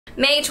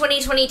May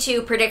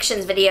 2022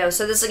 predictions video.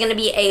 So this is going to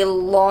be a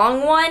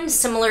long one,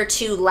 similar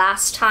to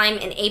last time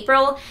in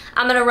April.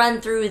 I'm going to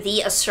run through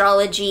the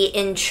astrology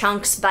in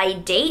chunks by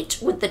date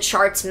with the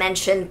charts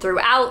mentioned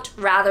throughout,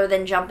 rather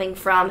than jumping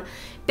from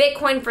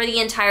Bitcoin for the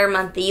entire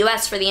month, the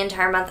US for the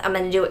entire month. I'm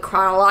going to do it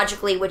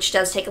chronologically, which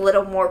does take a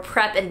little more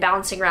prep and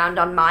bouncing around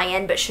on my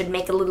end, but should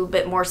make a little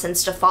bit more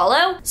sense to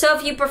follow. So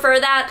if you prefer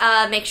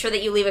that, make sure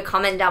that you leave a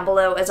comment down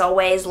below. As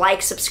always,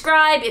 like,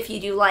 subscribe if you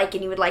do like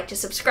and you would like to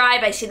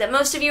subscribe. I see that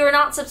most of you are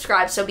not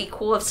subscribed, so it'd be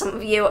cool if some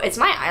of you. It's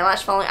my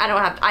eyelash falling. I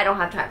don't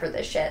have time for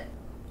this shit.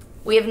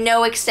 We have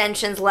no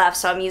extensions left,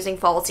 so I'm using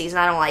falsies and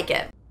I don't like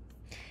it.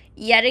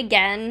 Yet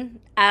again,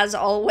 as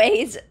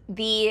always,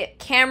 the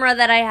camera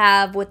that I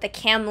have with the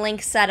cam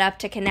link set up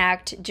to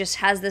connect just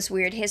has this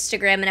weird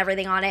histogram and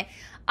everything on it.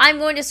 I'm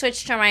going to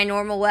switch to my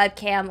normal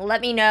webcam.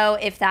 Let me know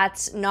if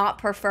that's not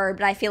preferred,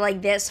 but I feel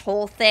like this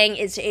whole thing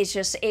is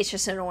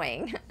just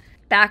annoying.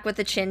 Back with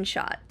the chin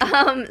shot.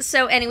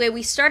 So anyway,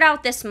 we start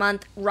out this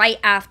month right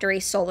after a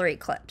solar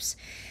eclipse.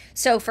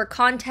 So for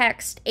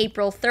context,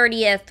 April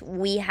 30th,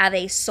 we have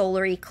a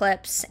solar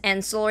eclipse,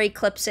 and solar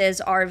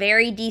eclipses are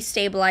very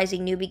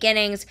destabilizing new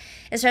beginnings,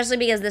 especially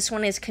because this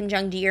one is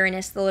conjunct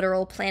Uranus, the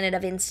literal planet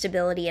of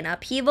instability and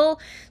upheaval.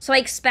 So I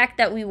expect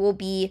that we will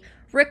be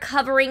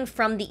recovering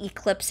from the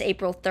eclipse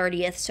April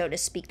 30th, so to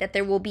speak, that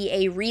there will be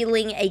a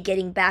reeling, a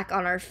getting back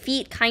on our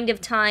feet kind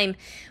of time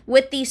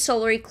with the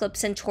solar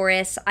eclipse in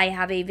Taurus. I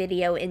have a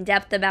video in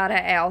depth about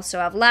it. I also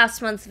have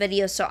last month's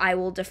video, so I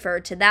will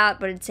defer to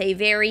that, but it's a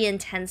very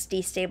intense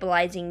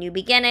destabilizing new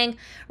beginning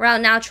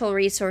around natural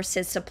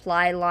resources,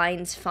 supply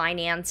lines,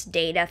 finance,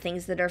 data,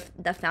 things that are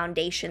the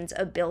foundations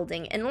of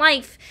building in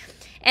life.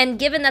 And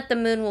given that the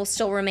moon will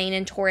still remain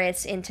in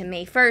Taurus into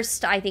May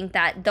 1st, I think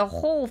that the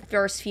whole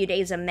first few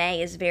days of May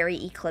is very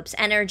eclipse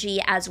energy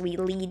as we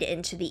lead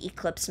into the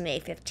eclipse May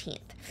 15th.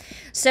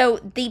 So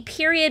the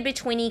period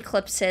between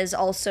eclipses,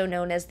 also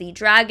known as the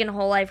dragon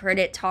hole, I've heard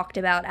it talked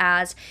about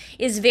as,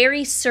 is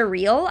very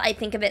surreal. I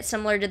think of it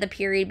similar to the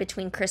period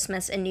between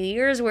Christmas and New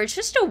Year's, where it's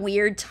just a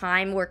weird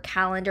time where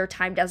calendar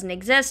time doesn't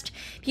exist.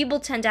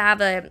 People tend to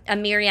have a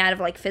myriad of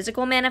like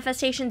physical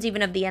manifestations,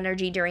 even of the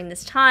energy during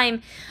this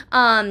time.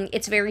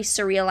 It's very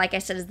surreal, like I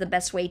said, is the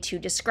best way to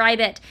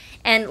describe it.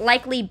 And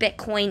likely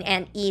Bitcoin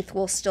and ETH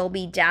will still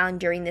be down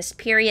during this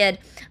period.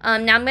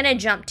 Now I'm going to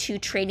jump to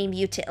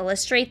TradingView to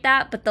illustrate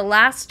that, but the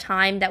last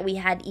time that we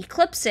had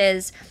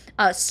eclipses,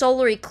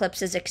 solar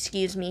eclipses,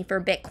 excuse me, for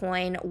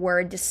Bitcoin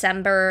were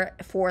December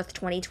 4th,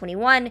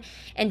 2021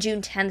 and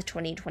June 10th,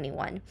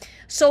 2021.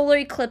 Solar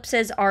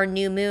eclipses are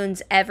new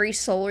moons. Every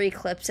solar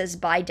eclipse is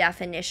by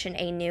definition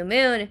a new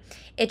moon.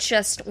 It's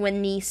just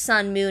when the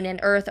sun, moon, and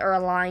earth are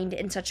aligned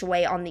in such a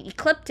way on the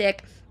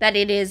ecliptic that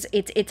it's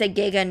a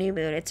giga new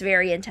moon. It's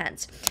very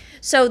intense.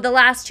 So the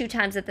last two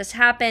times that this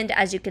happened,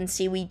 as you can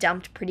see, we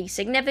dumped pretty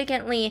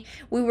significantly.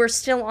 We were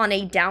still on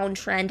a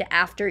downtrend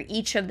after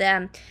each of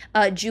them.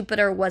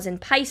 Jupiter was in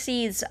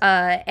Pisces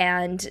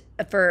and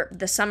for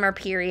the summer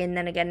period and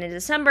then again in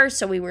December,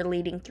 so we were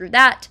leading through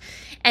that.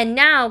 And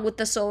now with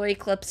the solar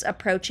eclipse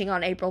approaching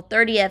on April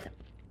 30th,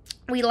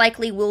 we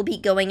likely will be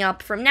going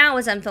up from now,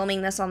 as I'm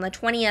filming this on the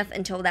 20th,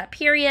 until that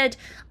period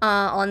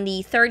on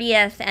the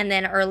 30th, and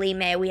then early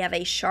May we have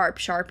a sharp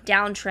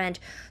downtrend.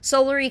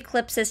 Solar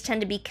eclipses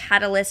tend to be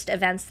catalyst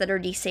events that are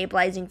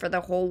destabilizing for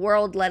the whole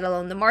world, let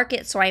alone the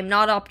market, so I'm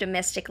not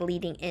optimistic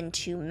leading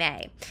into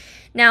May.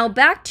 Now,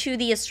 back to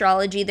the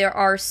astrology, there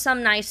are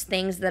some nice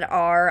things that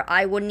are,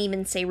 I wouldn't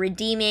even say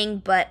redeeming,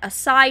 but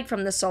aside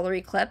from the solar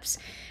eclipse.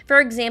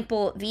 For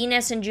example,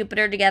 Venus and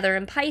Jupiter together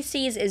in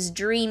Pisces is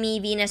dreamy.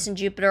 Venus and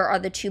Jupiter are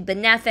the two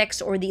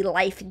benefics, or the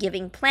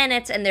life-giving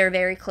planets, and they're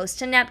very close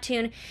to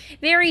Neptune.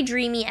 Very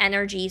dreamy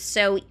energy.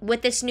 So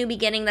with this new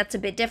beginning, that's a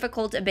bit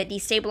difficult, a bit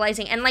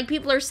destabilizing. And like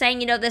people are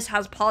saying, you know, this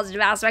has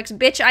positive aspects.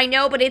 Bitch, I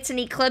know, but it's an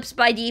eclipse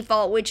by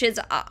default, which is,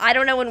 I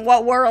don't know in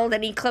what world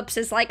an eclipse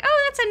is like,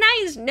 oh, that's a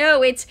nice,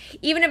 no, it's,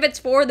 even if it's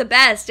for the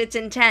best, it's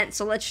intense.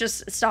 So let's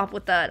just stop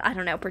with the, I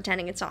don't know,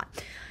 pretending it's not.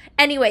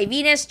 Anyway,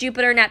 Venus,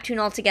 Jupiter, Neptune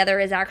all together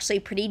is actually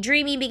pretty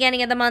dreamy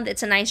beginning of the month.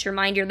 It's a nice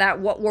reminder that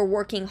what we're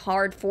working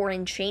hard for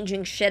and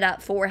changing shit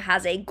up for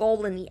has a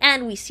goal in the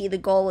end. We see the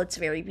goal. It's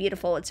very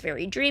beautiful. It's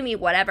very dreamy,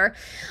 whatever.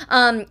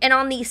 And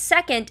on the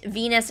 2nd,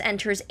 Venus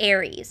enters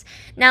Aries.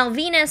 Now,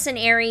 Venus in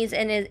Aries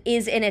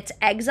is in its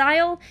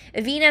exile.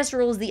 Venus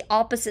rules the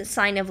opposite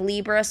sign of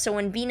Libra. So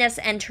when Venus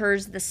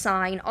enters the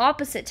sign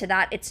opposite to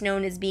that, it's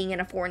known as being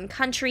in a foreign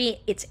country.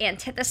 It's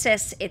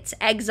antithesis. It's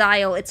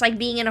exile. It's like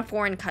being in a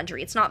foreign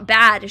country. It's not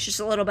bad, it's just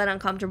a little bit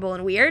uncomfortable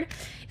and weird.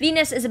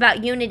 Venus is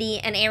about unity,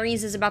 and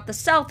Aries is about the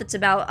self. It's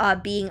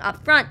about being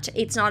upfront.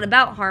 It's not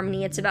about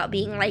harmony. It's about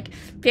being like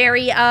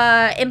very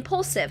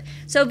impulsive.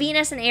 So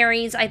Venus and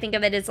Aries, I think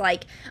of it as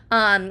like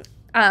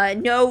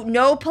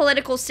No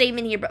political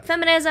statement here, but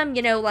feminism,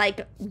 you know,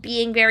 like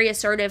being very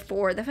assertive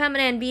for the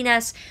feminine,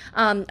 Venus.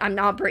 I'm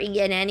not bringing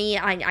in any,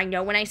 I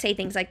know when I say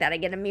things like that, I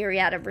get a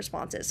myriad of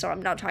responses, so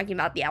I'm not talking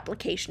about the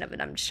application of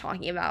it, I'm just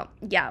talking about,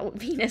 yeah, what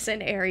Venus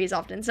and Aries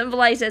often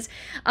symbolizes.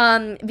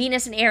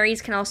 Venus and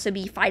Aries can also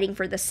be fighting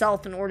for the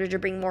self in order to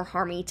bring more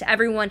harmony to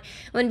everyone.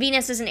 When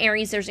Venus is in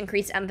Aries, there's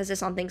increased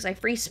emphasis on things like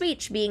free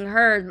speech being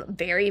heard,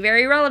 very,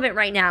 very relevant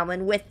right now,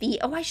 and with the,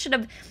 I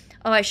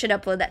should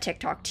upload that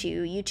TikTok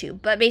to YouTube.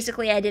 But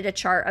basically, I did a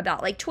chart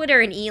about like Twitter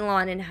and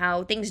Elon and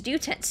how things do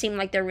seem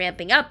like they're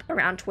ramping up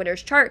around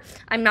Twitter's chart.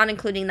 I'm not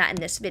including that in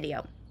this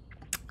video.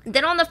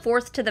 Then on the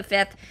 4th to the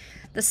 5th,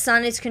 the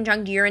Sun is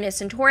conjunct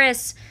Uranus and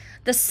Taurus.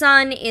 The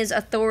Sun is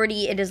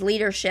authority, it is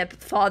leadership,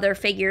 father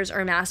figures,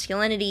 or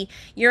masculinity.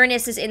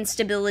 Uranus is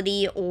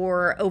instability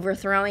or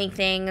overthrowing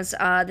things.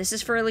 This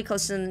is fairly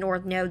close to the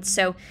North Node,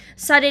 so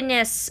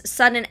suddenness,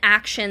 sudden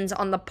actions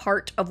on the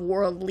part of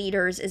world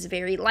leaders is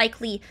very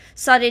likely.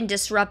 Sudden,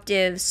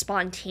 disruptive,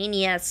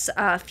 spontaneous,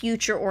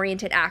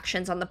 future-oriented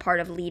actions on the part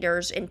of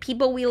leaders and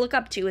people we look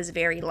up to is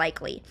very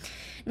likely.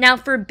 Now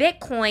for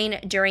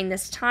Bitcoin during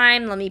this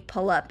time, let me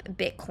pull up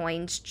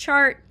Bitcoin's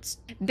chart.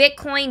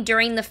 Bitcoin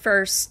during the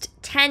first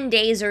 10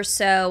 days or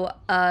so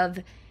of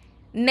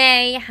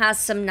May has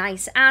some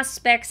nice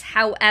aspects.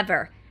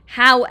 However,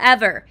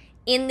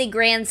 in the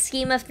grand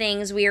scheme of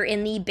things, we are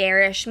in the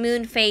bearish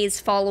moon phase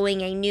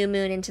following a new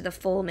moon into the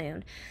full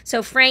moon.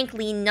 So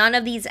frankly, none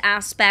of these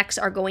aspects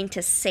are going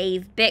to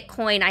save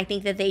Bitcoin. I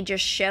think that they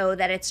just show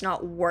that it's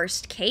not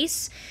worst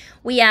case.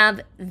 We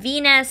have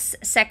Venus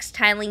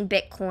sextiling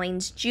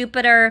Bitcoin's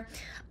Jupiter.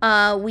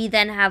 We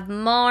then have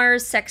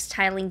Mars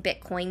sextiling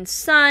Bitcoin's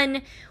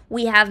Sun.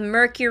 We have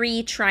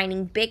Mercury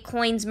trining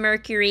Bitcoin's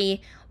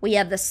Mercury. We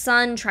have the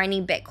Sun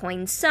trining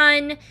Bitcoin's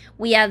Sun.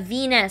 We have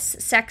Venus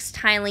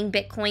sextiling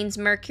Bitcoin's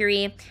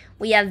Mercury.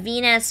 We have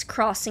Venus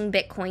crossing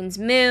Bitcoin's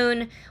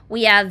Moon.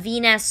 We have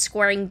Venus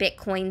squaring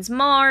Bitcoin's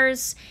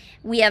Mars.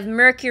 We have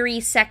Mercury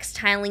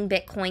sextiling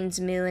Bitcoin's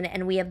Moon,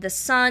 and we have the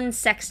Sun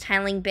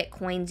sextiling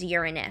Bitcoin's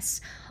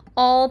Uranus.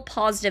 All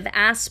positive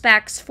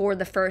aspects for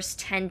the first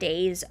 10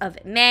 days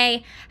of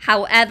May.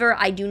 However,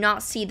 I do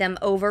not see them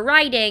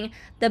overriding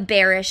the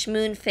bearish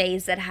moon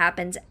phase that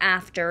happens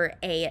after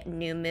a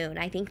new moon.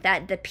 I think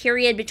that the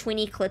period between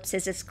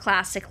eclipses is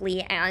classically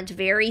and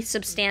very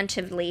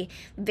substantively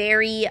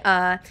very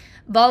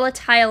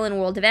volatile in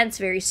world events,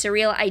 very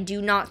surreal. I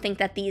do not think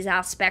that these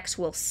aspects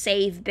will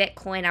save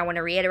Bitcoin. I want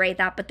to reiterate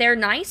that, but they're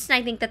nice, and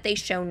I think that they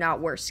show not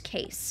worst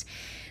case.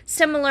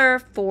 Similar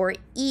for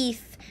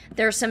ETH,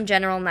 there are some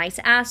general nice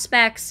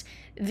aspects.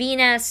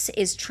 Venus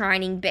is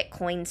trining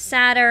Bitcoin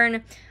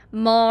Saturn.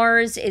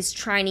 Mars is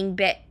trining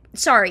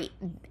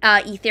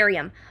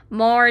Ethereum.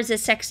 Mars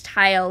is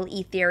sextile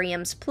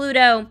Ethereum's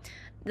Pluto.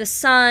 The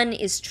Sun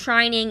is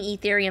trining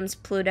Ethereum's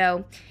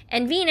Pluto.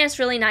 And Venus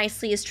really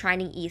nicely is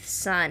trining ETH's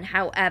Sun.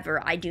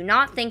 However, I do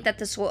not think that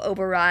this will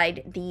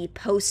override the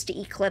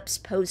post-eclipse,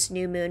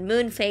 post-new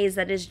moon phase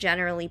that is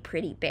generally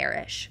pretty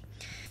bearish.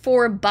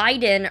 For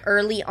Biden,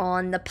 early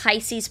on, the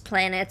Pisces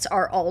planets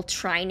are all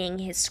trining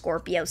his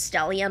Scorpio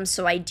stellium,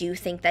 so I do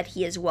think that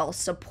he is well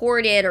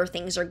supported, or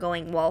things are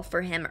going well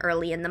for him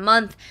early in the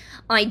month.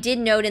 I did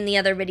note in the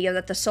other video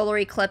that the solar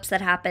eclipse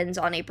that happens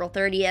on April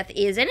 30th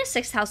is in a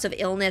 6th house of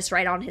illness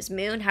right on his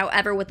moon.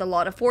 However, with a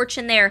lot of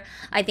fortune there,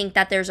 I think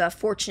that there's a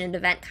fortunate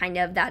event kind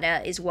of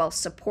that is well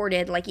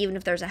supported. Like even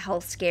if there's a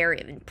health scare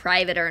in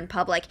private or in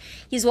public,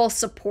 he's well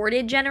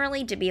supported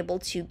generally to be able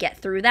to get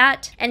through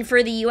that. And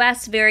for the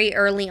US, very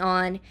early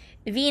on,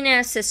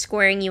 Venus is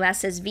squaring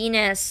US as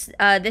Venus.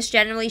 This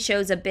generally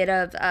shows a bit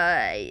of,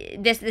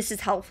 this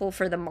is helpful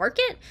for the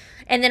market.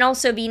 And then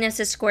also Venus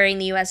is squaring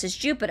the US as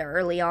Jupiter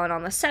early on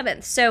the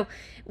 7th. So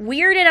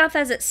weird enough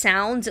as it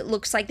sounds, it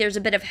looks like there's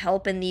a bit of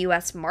help in the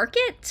US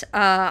market.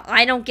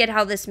 I don't get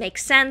how this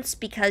makes sense,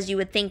 because you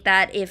would think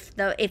that if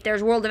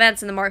there's world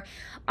events in the market,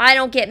 I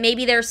don't get,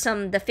 maybe there's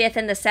the 5th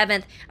and the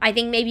 7th, I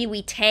think maybe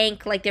we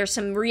tank, like there's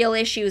some real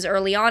issues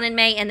early on in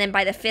May, and then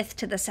by the 5th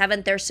to the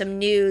 7th, there's some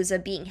news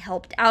of being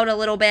helped out a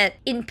little bit.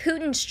 In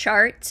Putin's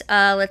chart,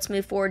 let's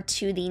move forward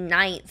to the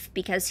 9th,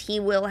 because he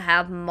will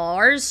have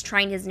Mars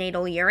trine his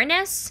natal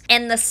Uranus,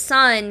 and the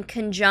Sun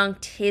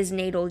conjunct his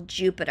natal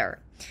Jupiter.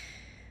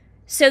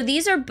 So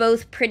these are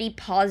both pretty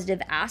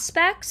positive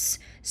aspects,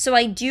 so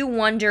I do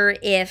wonder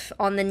if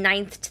on the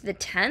 9th to the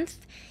 10th,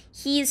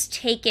 he's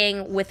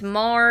taking, with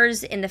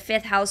Mars in the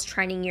 5th house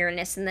trining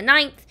Uranus in the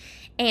 9th,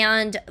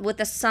 and with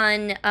the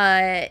Sun,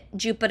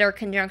 Jupiter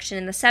conjunction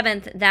in the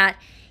 7th, that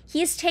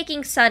he's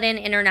taking sudden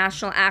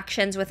international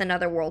actions with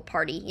another world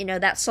party. You know,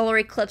 that solar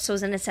eclipse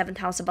was in the 7th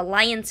house of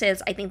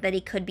alliances. I think that he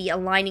could be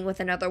aligning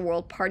with another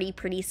world party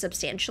pretty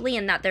substantially,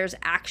 and that there's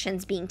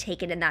actions being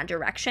taken in that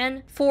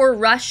direction. For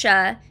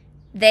Russia,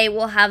 they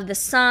will have the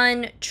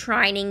Sun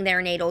trining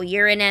their natal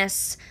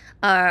Uranus.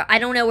 I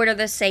don't know whether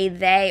to say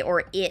they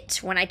or it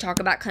when I talk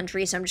about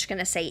countries, so I'm just going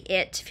to say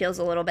it. Feels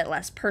a little bit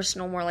less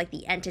personal, more like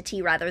the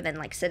entity rather than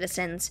like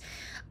citizens.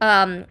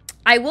 I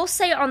will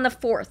say on the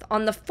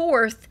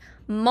 4th,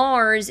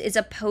 Mars is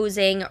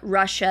opposing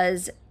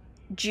Russia's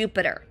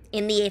Jupiter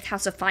in the 8th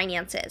house of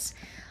finances.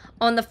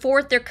 On the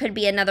 4th, there could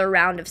be another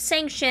round of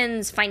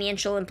sanctions,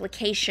 financial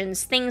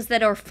implications, things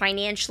that are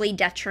financially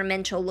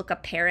detrimental look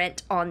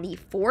apparent on the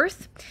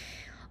 4th.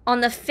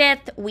 On the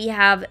 5th, we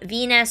have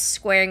Venus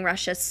squaring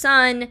Russia's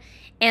Sun,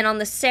 and on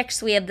the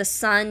 6th, we have the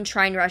Sun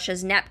trine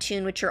Russia's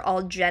Neptune, which are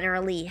all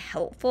generally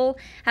helpful.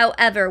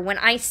 However, when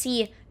I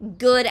see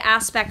good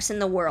aspects in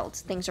the world,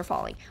 things are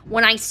falling.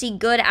 When I see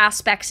good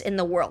aspects in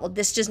the world,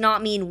 this does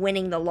not mean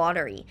winning the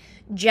lottery.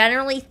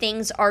 Generally,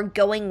 things are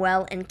going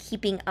well and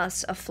keeping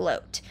us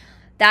afloat.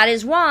 That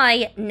is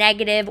why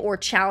negative or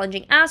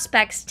challenging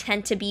aspects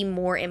tend to be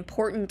more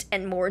important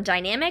and more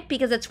dynamic,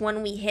 because it's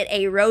when we hit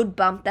a road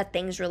bump that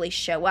things really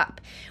show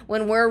up.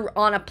 When we're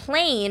on a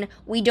plane,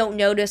 we don't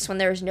notice when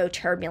there's no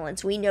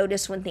turbulence. We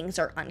notice when things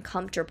are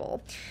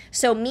uncomfortable.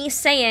 So me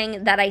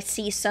saying that I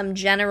see some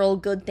general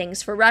good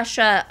things for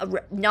Russia,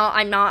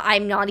 I'm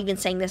not even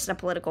saying this in a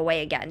political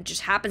way again. It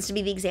just happens to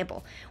be the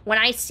example. When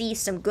I see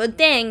some good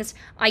things,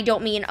 I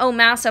don't mean, oh,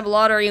 massive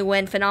lottery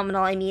win,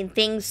 phenomenal. I mean,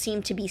 things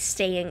seem to be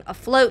staying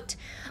afloat.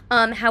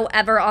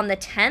 However, on the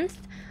 10th,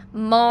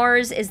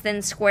 Mars is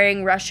then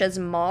squaring Russia's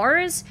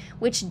Mars,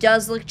 which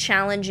does look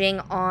challenging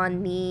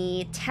on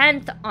the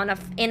 10th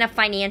in a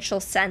financial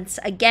sense,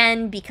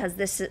 again, because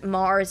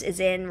Mars is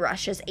in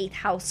Russia's 8th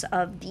house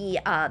of the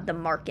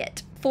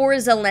market. For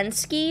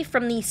Zelensky,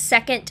 from the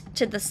 2nd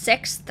to the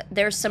 6th,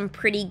 there's some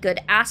pretty good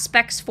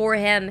aspects for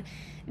him.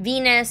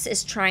 Venus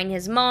is trine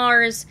his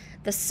Mars,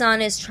 the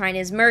Sun is trine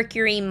his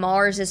Mercury,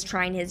 Mars is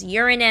trine his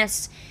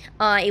Uranus.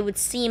 It would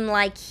seem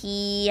like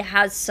he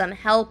has some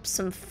help,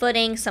 some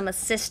footing, some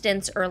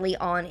assistance early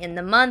on in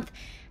the month.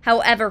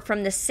 However,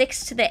 from the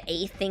 6th to the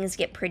 8th, things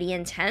get pretty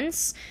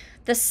intense.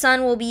 The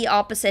Sun will be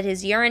opposite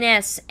his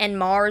Uranus, and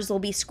Mars will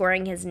be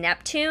squaring his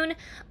Neptune.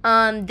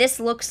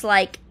 This looks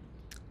like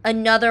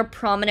another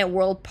prominent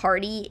world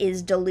party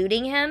is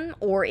deluding him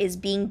or is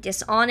being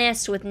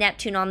dishonest. With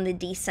Neptune on the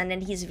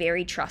descendant, he's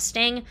very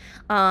trusting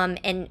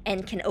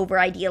and can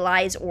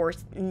over-idealize or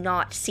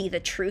not see the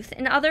truth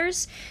in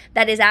others.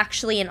 That is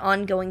actually an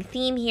ongoing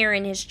theme here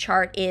in his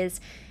chart, is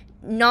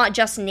not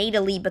just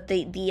natally, but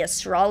the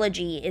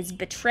astrology is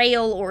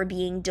betrayal or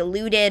being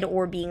deluded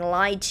or being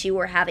lied to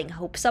or having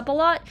hopes up a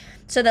lot.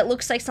 So that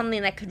looks like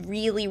something that could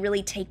really,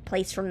 really take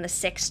place from the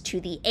 6th to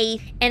the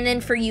 8th. And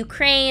then for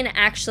Ukraine,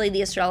 actually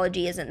the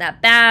astrology isn't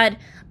that bad.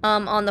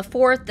 On the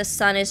 4th, the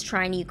Sun is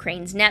trine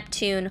Ukraine's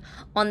Neptune.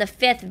 On the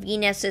 5th,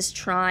 Venus is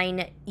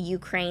trine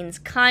Ukraine's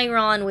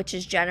Chiron, which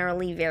is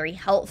generally very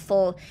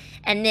helpful.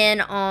 And then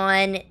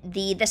on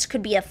this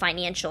could be a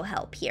financial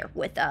help here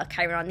with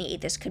Chiron on the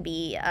 8th. This could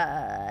be,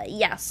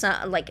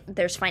 like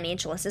there's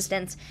financial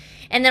assistance.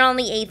 And then on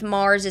the 8th,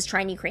 Mars is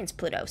trine Ukraine's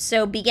Pluto.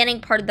 So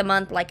beginning part of the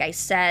month, like I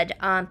said,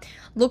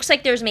 looks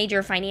like there's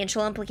major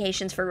financial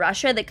implications for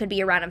Russia. That could be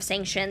a round of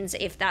sanctions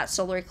if that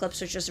solar eclipse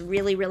was just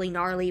really, really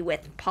gnarly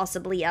with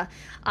possibly a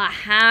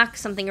hack,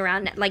 something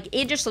around, like,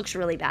 it just looks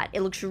really bad. It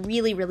looks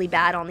really, really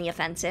bad on the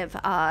offensive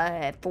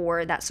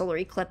for that solar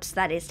eclipse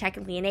that is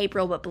technically in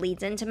April but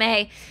bleeds into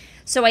May.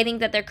 So I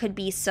think that there could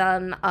be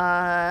some,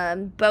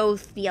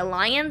 both the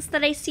alliance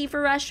that I see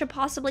for Russia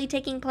possibly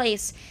taking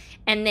place,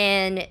 and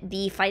then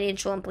the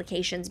financial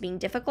implications being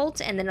difficult,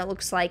 and then it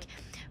looks like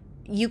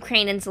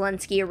Ukraine and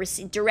Zelensky are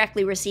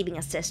directly receiving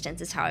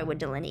assistance is how I would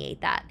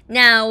delineate that.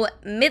 Now,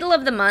 middle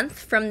of the month,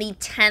 from the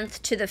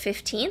 10th to the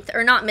 15th,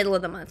 or not middle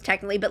of the month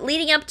technically, but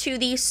leading up to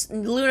the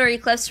lunar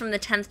eclipse from the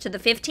 10th to the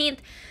 15th,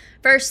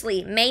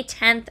 firstly, May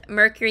 10th,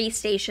 Mercury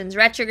stations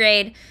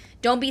retrograde.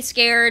 Don't be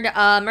scared.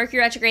 Mercury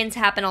retrogrades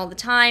happen all the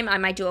time. I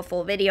might do a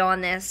full video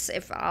on this.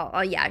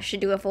 I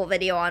should do a full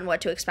video on what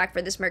to expect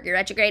for this Mercury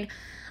retrograde.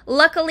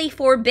 Luckily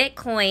for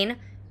Bitcoin,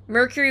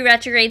 Mercury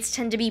retrogrades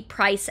tend to be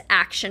price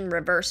action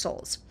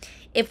reversals.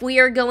 If we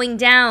are going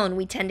down,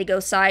 we tend to go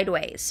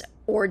sideways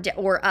or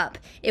up.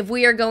 If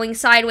we are going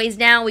sideways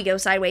down, we go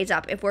sideways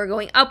up. If we're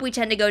going up, we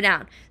tend to go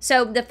down.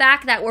 So the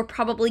fact that we're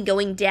probably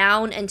going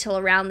down until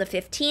around the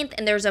 15th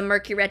and there's a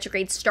Mercury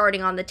retrograde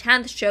starting on the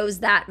 10th shows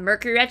that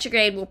Mercury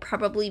retrograde will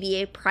probably be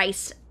a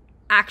price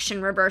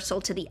action reversal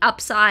to the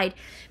upside,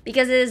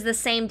 because it is the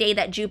same day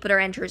that Jupiter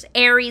enters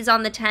Aries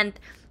on the 10th.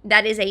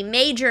 That is a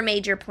major,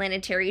 major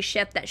planetary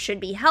shift that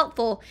should be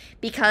helpful,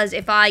 because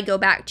if I go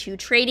back to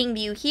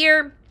TradingView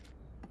here,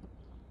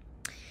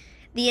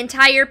 the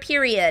entire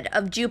period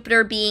of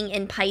Jupiter being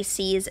in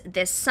Pisces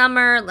this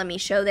summer, let me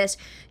show this.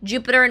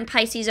 Jupiter in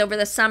Pisces over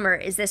the summer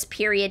is this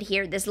period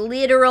here, this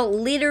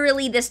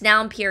literally this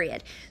down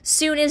period.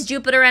 Soon as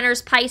Jupiter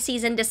enters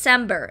Pisces in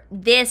December,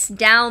 this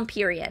down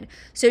period.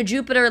 So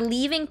Jupiter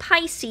leaving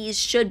Pisces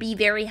should be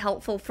very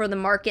helpful for the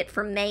market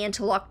from May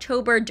until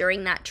October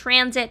during that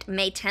transit,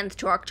 May 10th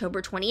to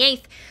October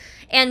 28th.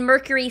 And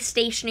Mercury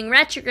stationing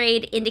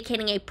retrograde,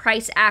 indicating a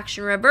price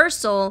action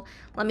reversal.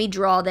 Let me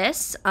draw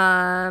this.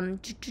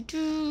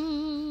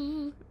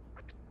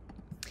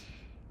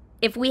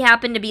 If we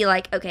happen to be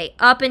like, okay,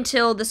 up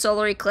until the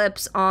solar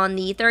eclipse on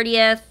the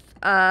 30th,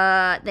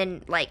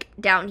 then like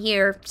down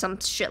here, some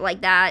shit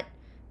like that.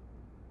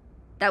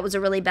 That was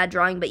a really bad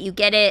drawing, but you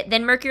get it.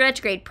 Then Mercury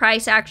retrograde,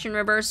 price action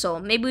reversal.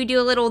 Maybe we do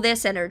a little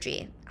this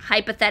energy.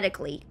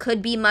 Hypothetically.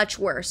 Could be much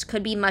worse.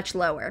 Could be much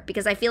lower.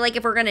 Because I feel like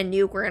if we're going to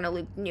nuke, we're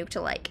going to nuke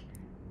to like,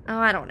 oh,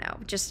 I don't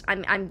know. Just,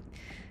 I'm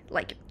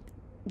like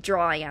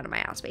drawing out of my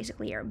ass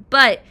basically here.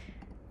 But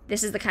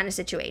this is the kind of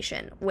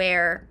situation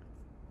where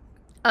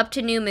up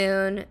to new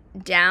moon,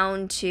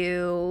 down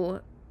to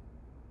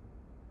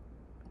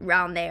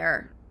around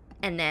there,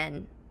 and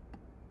then,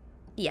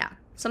 yeah,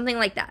 something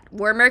like that.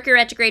 Where Mercury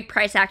retrograde,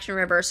 price action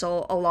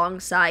reversal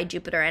alongside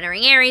Jupiter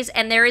entering Aries,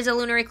 and there is a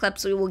lunar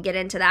eclipse. We will get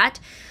into that.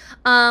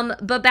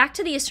 But back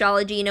to the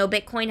astrology, you know,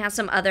 Bitcoin has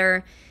some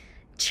other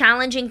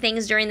challenging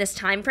things during this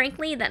time,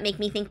 frankly, that make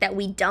me think that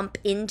we dump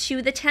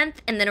into the 10th,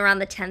 and then around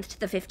the 10th to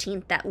the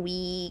 15th that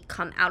we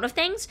come out of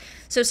things.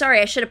 So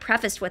sorry, I should have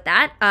prefaced with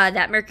that,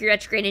 that Mercury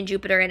retrograde and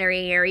Jupiter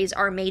entering Aries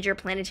are major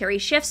planetary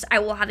shifts. I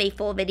will have a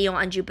full video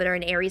on Jupiter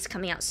and Aries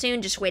coming out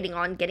soon, just waiting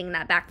on getting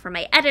that back from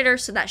my editor,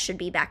 so that should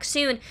be back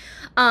soon.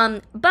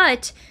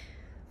 But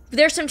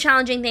there's some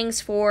challenging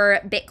things for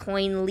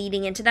Bitcoin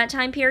leading into that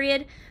time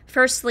period.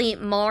 Firstly,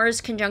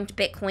 Mars conjunct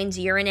Bitcoin's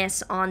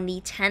Uranus on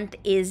the 10th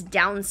is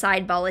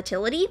downside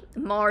volatility.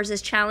 Mars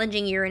is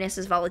challenging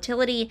Uranus's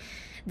volatility.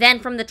 Then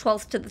from the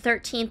 12th to the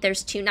 13th,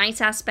 there's two nice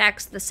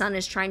aspects. The Sun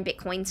is trine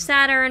Bitcoin's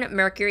Saturn.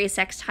 Mercury is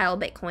sextile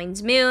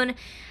Bitcoin's Moon.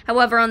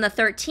 However, on the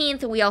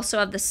 13th, we also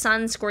have the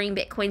Sun squaring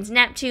Bitcoin's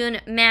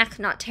Neptune. Meh,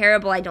 not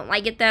terrible. I don't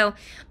like it, though.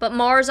 But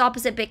Mars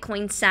opposite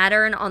Bitcoin's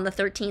Saturn on the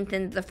 13th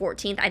and the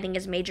 14th, I think,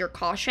 is major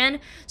caution.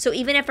 So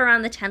even if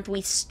around the 10th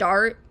we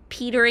start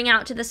petering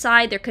out to the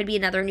side, there could be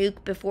another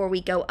nuke before we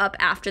go up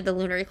after the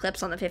lunar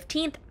eclipse on the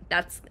 15th.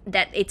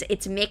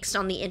 It's mixed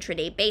on the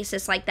intraday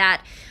basis like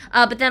that.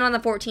 But then on the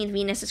 14th,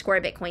 Venus is square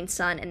Bitcoin's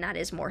Sun, and that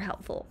is more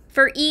helpful.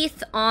 For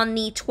ETH, on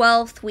the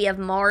 12th, we have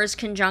Mars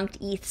conjunct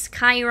ETH's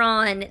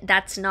Chiron.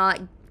 That's not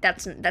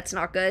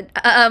good.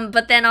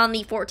 But then on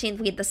the 14th,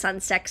 we get the Sun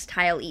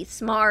sextile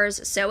ETH's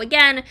Mars. So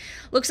again,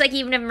 looks like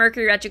even if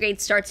Mercury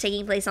retrograde starts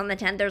taking place on the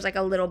 10th, there's like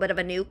a little bit of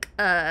a nuke,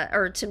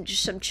 or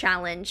some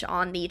challenge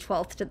on the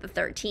 12th to the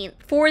 13th.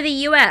 For the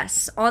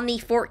US, on the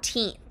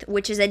 14th,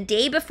 which is a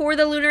day before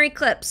the lunar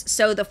eclipse.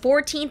 So the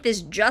 14th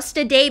is just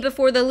a day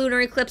before the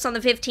lunar eclipse on the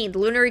 15th.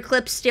 Lunar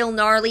eclipse still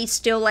gnarly,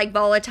 still like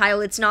volatile.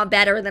 It's not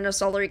better than a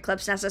solar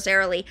eclipse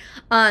necessarily.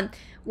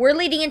 We're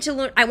leading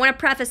into, I want to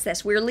preface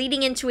this, we're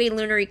leading into a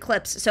lunar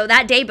eclipse. So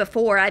that day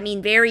before, I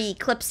mean, very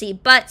eclipsy,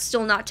 but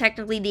still not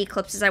technically the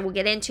eclipses I will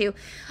get into.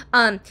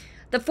 The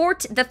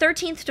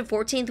 13th to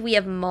 14th, we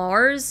have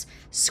Mars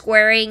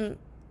squaring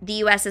the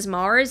US's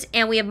Mars,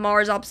 and we have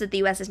Mars opposite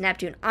the US's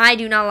Neptune. I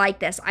do not like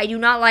this. I do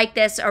not like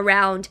this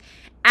around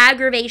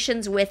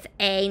aggravations with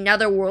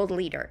another world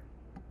leader.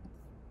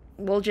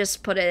 We'll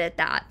just put it at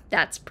that.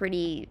 That's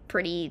pretty,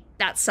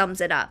 that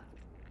sums it up.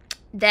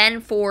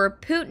 Then for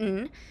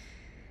Putin,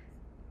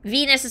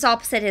 Venus is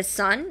opposite his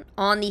Sun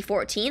on the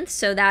 14th,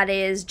 so that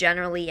is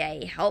generally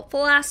a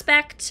helpful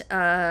aspect.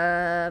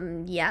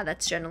 Yeah,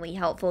 that's generally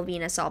helpful.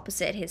 Venus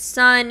opposite his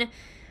Sun.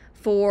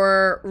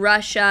 For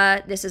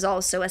Russia, this is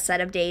also a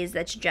set of days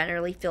that's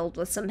generally filled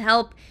with some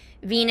help.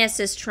 Venus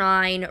is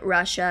trine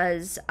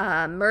Russia's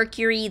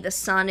Mercury. The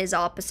Sun is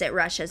opposite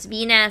Russia's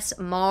Venus.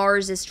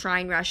 Mars is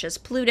trine Russia's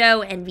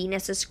Pluto, and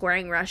Venus is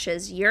squaring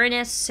Russia's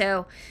Uranus.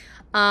 So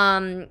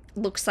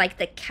looks like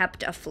the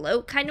kept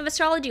afloat kind of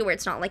astrology, where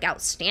it's not like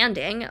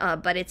outstanding,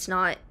 but it's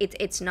not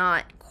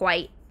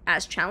quite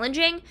as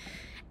challenging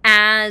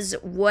as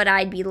what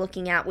I'd be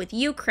looking at with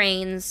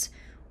Ukraine's,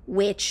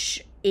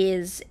 which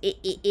is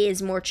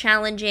more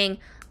challenging,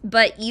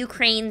 but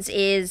Ukraine's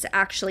is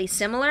actually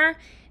similar.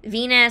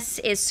 Venus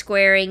is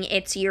squaring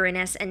its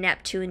Uranus and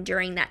Neptune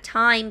during that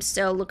time,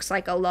 so looks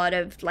like a lot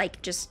of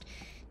like just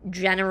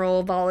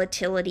general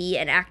volatility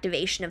and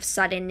activation of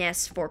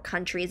suddenness for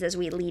countries as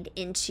we lead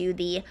into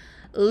the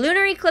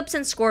lunar eclipse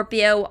in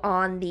Scorpio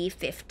on the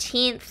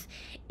 15th.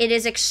 It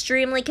is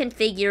extremely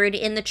configured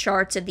in the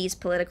charts of these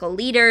political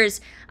leaders.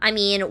 I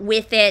mean,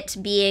 with it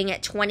being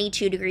at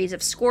 22 degrees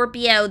of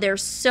Scorpio,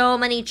 there's so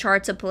many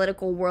charts of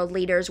political world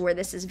leaders where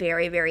this is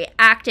very, very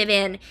active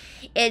in.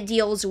 It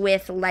deals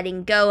with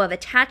letting go of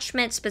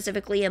attachment,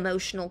 specifically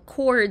emotional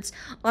cords.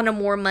 On a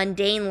more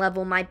mundane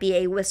level might be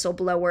a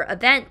whistleblower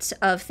event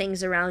of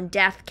things around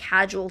death,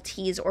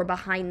 casualties, or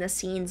behind the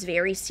scenes,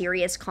 very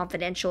serious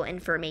confidential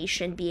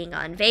information being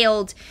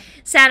unveiled.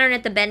 Saturn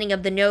at the bending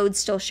of the nodes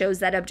still shows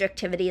that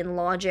objectivity and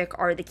logic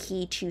are the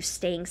key to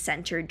staying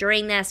centered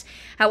during this.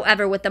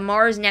 However, with the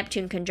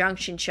Mars-Neptune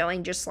conjunction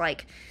showing just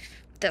like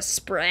the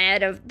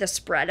spread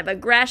of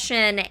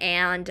aggression,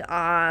 and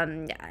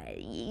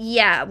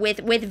yeah, with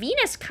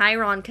Venus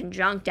Chiron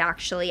conjunct,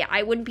 actually,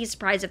 I wouldn't be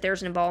surprised if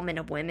there's an involvement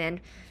of women,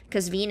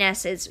 because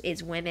Venus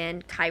is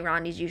women.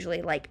 Chiron is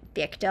usually like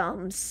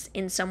victims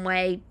in some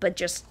way, but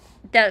just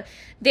the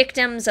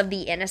victims of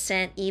the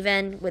innocent,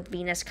 even with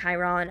Venus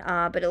Chiron.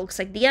 But it looks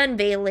like the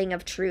unveiling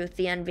of truth,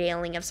 the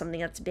unveiling of something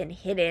that's been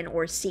hidden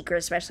or secret,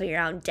 especially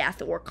around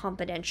death or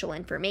confidential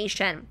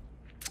information.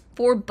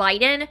 For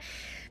Biden,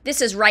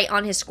 this is right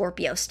on his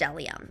Scorpio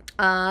stellium.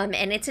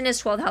 And it's in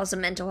his 12th house of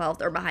mental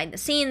health or behind the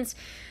scenes.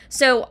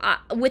 So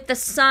with the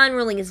sun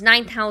ruling his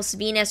 9th house,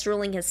 Venus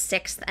ruling his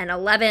 6th and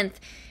 11th,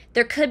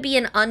 there could be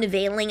an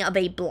unveiling of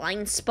a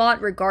blind spot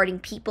regarding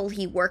people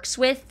he works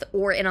with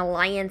or an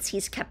alliance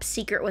he's kept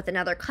secret with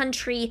another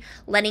country,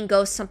 letting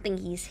go something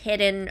he's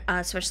hidden,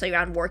 especially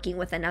around working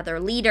with another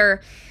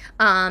leader.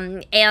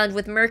 And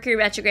with Mercury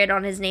retrograde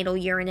on his natal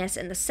Uranus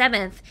in the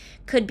 7th,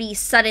 could be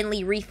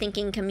suddenly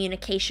rethinking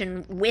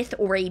communication with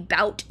or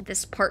about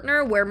this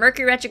partner, where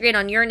Mercury retrograde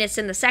on Uranus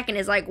in the 2nd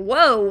is like,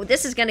 whoa,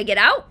 this is going to get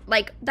out.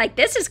 Like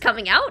this is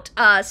coming out.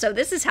 So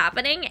this is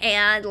happening,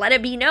 and let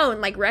it be known,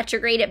 like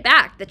retrograde it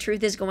back. The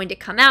truth is going to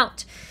come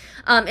out.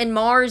 And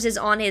Mars is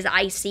on his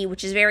IC,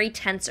 which is very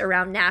tense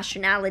around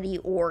nationality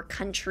or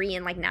country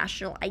and like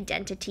national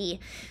identity.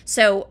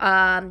 So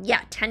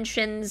yeah,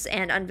 tensions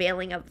and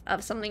unveiling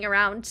of something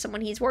around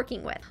someone he's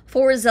working with.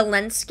 For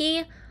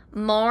Zelensky,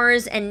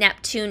 Mars and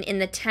Neptune in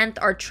the 10th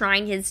are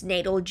trine his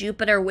natal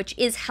Jupiter, which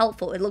is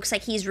helpful. It looks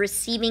like he's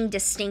receiving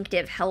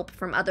distinctive help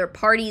from other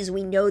parties.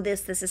 We know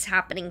this. This is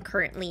happening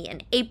currently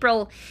in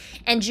April.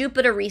 And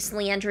Jupiter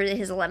recently entered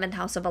his 11th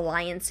house of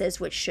alliances,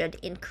 which should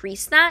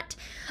increase that.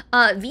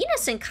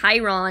 Venus in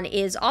Chiron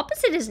is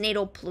opposite his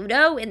natal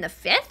Pluto in the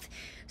 5th.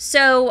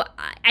 So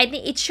I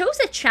think it shows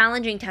a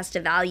challenging test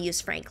of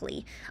values,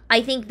 frankly.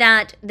 I think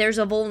that there's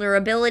a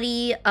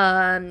vulnerability.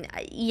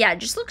 Yeah, it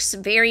just looks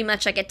very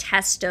much like a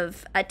test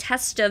of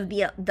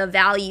the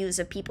values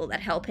of people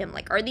that help him.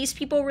 Like, are these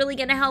people really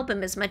going to help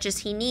him as much as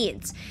he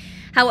needs?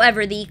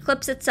 However, the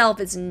eclipse itself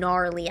is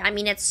gnarly. I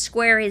mean, it's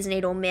square his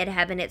natal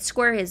midheaven, it's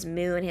square his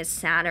moon, his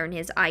Saturn,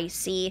 his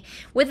IC.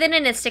 Within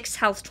in his 6th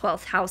house,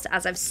 12th house,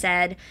 as I've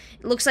said,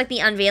 it looks like the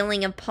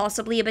unveiling of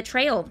possibly a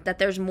betrayal, that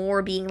there's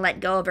more being let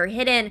go of or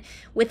hidden.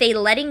 With a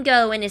letting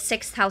go in his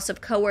 6th house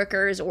of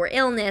coworkers or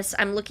illness,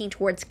 I'm looking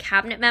towards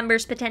cabinet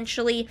members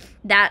potentially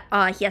that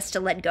he has to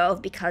let go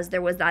of because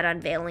there was that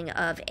unveiling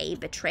of a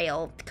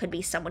betrayal. It could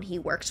be someone he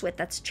works with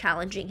that's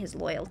challenging his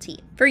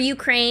loyalty. For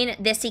Ukraine,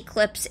 this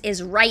eclipse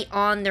is right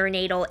on their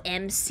natal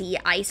MC.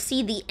 I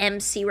see the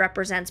MC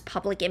represents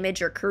public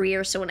image or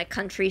career, so in a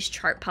country's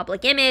chart,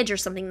 public image or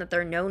something that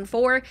they're known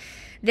for.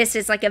 This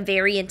is like a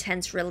very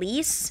intense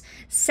release.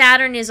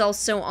 Saturn is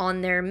also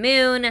on their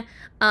moon.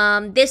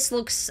 This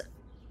looks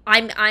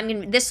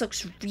this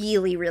looks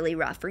really, really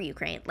rough for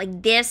Ukraine.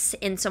 Like this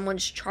in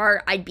someone's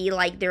chart, I'd be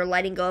like they're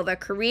letting go of a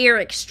career,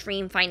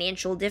 extreme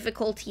financial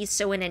difficulties.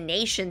 So in a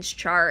nation's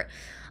chart,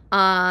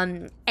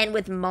 and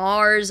with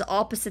Mars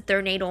opposite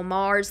their natal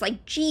Mars, like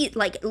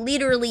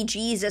literally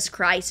Jesus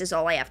Christ is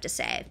all I have to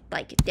say.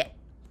 Like,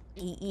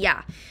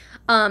 yeah.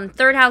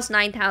 3rd house,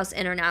 9th house,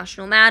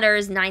 international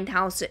matters. 9th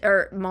house,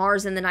 or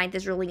Mars in the 9th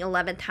is ruling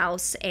 11th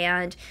house,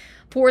 and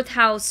 4th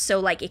house, so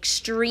like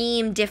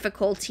extreme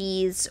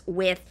difficulties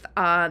with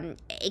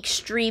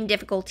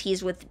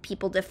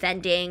people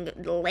defending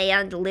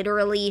land.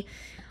 Literally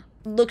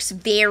looks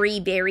very,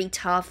 very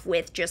tough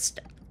with just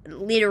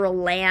literal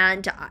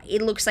land.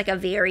 It looks like a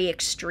very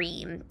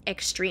extreme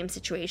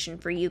situation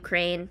for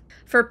Ukraine.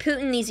 For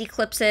Putin, these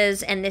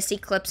eclipses, and this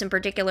eclipse in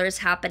particular, is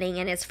happening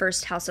in his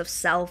 1st house of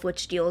self,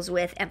 which deals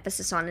with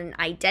emphasis on an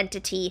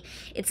identity.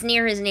 It's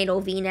near his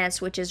natal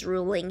Venus, which is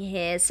ruling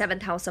his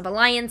 7th house of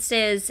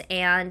alliances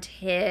and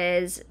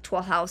his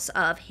 12th house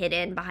of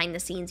hidden, behind the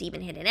scenes,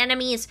 even hidden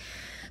enemies.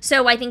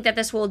 So I think that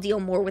this will deal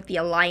more with the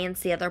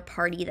alliance, the other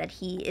party that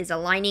he is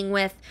aligning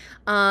with.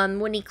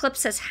 When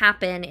eclipses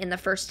happen in the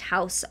 1st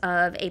house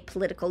of a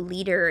political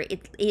leader,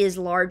 it is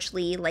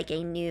largely like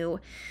a new,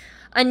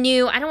 I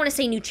don't want to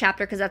say new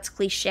chapter because that's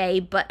cliche,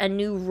 but a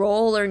new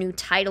role or new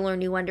title or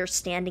new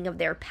understanding of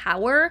their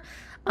power.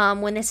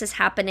 When this has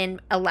happened in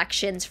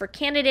elections for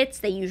candidates,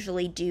 they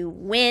usually do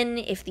win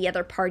if the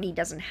other party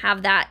doesn't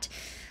have that.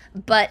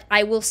 But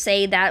I will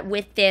say that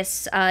with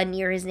this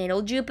near his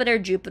natal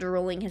Jupiter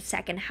ruling his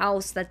 2nd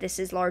house, that this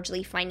is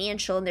largely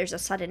financial and there's a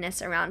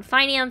suddenness around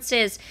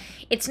finances.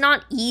 It's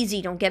not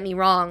easy, don't get me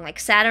wrong. Like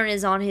Saturn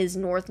is on his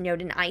north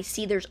node in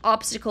IC. There's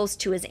obstacles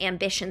to his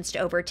ambitions to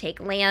overtake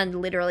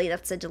land. Literally,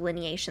 that's the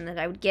delineation that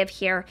I would give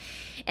here.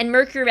 And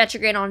Mercury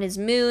retrograde on his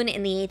moon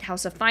in the 8th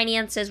house of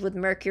finances, with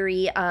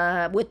Mercury,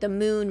 with the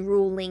moon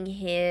ruling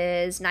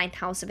his 9th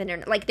house of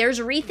internet. Like there's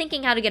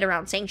rethinking how to get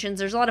around sanctions.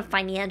 There's a lot of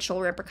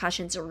financial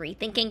repercussions of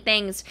rethinking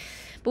things.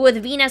 But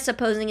with Venus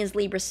opposing his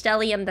Libra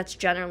stellium, that's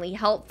generally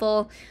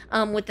helpful.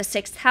 With the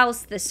 6th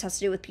house, this has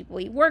to do with people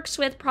he works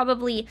with,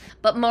 probably.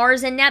 But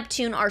Mars and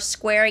Neptune are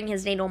squaring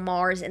his natal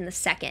Mars in the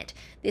 2nd.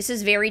 This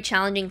is very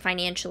challenging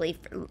financially.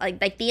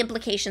 Like the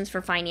implications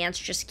for finance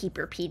just keep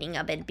repeating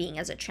of it being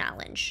as a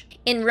challenge.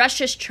 In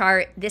Russia's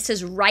chart, this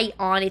is right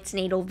on its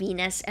natal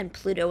Venus and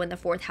Pluto in the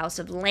 4th house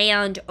of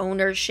land,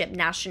 ownership,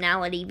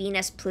 nationality.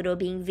 Venus, Pluto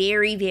being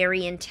very,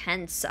 very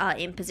intense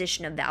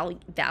imposition of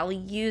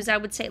values, I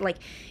would say. Like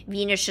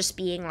Venus just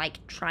being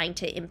like trying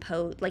to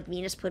impose, like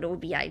Venus, Pluto would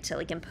be, I'd say,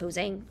 like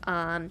imposing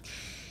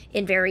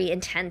in very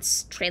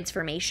intense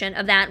transformation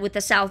of that. With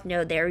the South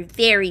node, they're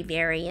very,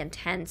 very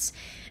intense.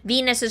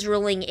 Venus is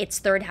ruling its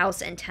 3rd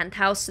house and 10th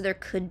house, so there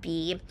could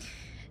be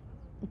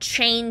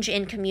change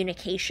in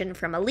communication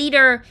from a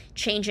leader,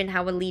 change in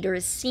how a leader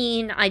is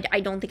seen. I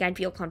don't think I'd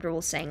feel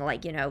comfortable saying,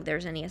 like, you know,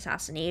 there's any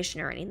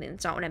assassination or anything.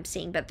 That's not what I'm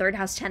seeing. But 3rd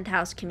house, 10th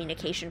house,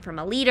 communication from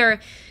a leader.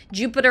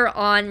 Jupiter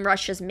on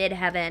Russia's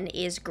midheaven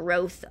is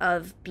growth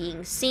of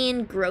being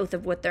seen, growth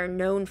of what they're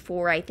known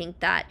for. I think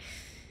that,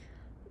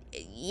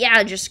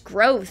 yeah, just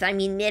growth. I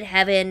mean,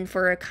 midheaven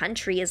for a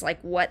country is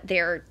like what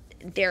they're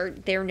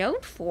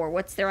known for.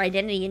 What's their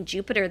identity? And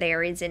Jupiter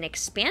there is an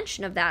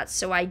expansion of that.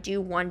 So I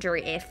do wonder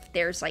if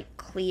there's like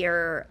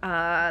clear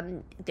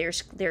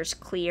there's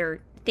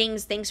clear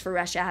things for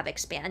Russia have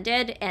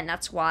expanded, and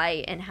that's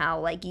why, and how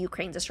like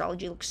Ukraine's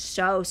astrology looks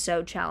so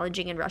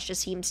challenging, and Russia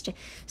seems to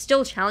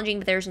still challenging,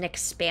 but there's an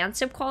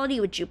expansive quality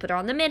with Jupiter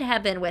on the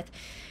midheaven with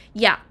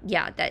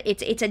that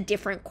it's a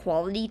different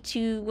quality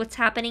to what's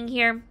happening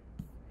here.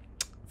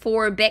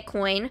 For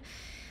Bitcoin,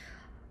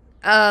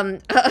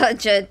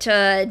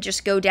 to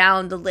just go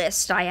down the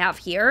list I have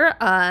here,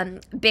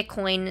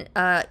 Bitcoin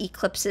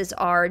eclipses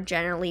are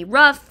generally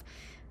rough,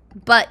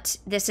 but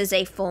this is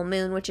a full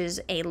moon, which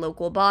is a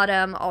local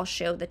bottom. I'll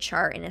show the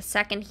chart in a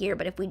second here,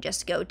 but if we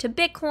just go to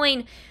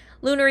Bitcoin,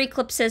 lunar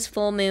eclipses,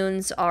 full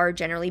moons are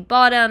generally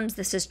bottoms.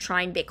 This is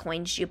trine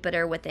Bitcoin's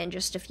Jupiter within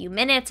just a few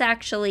minutes,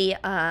 actually.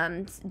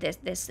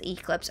 This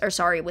eclipse, or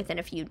sorry, within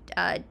a few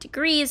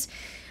degrees.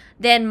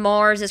 Then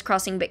Mars is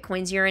crossing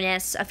Bitcoin's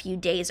Uranus a few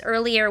days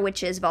earlier,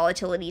 which is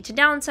volatility to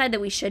downside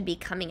that we should be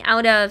coming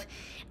out of.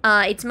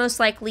 It's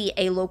most likely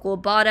a local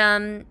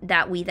bottom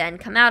that we then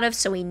come out of.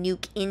 So we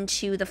nuke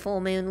into the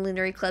full moon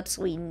lunar eclipse.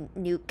 We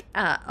nuke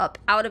up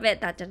out of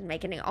it. That doesn't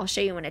make any. I'll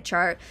show you in a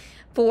chart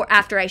for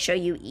after I show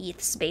you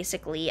ETHs,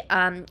 basically.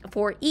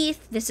 For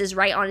ETH, this is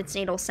right on its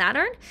natal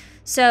Saturn.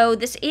 So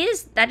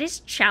that is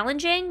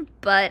challenging,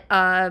 but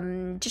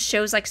just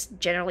shows like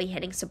generally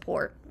hitting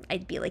support.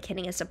 I'd be like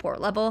hitting a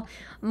support level.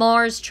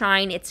 Mars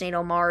trine its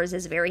natal Mars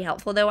is very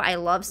helpful, though. I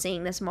love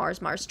seeing this Mars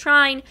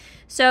trine.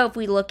 So if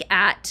we look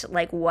at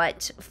like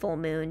what full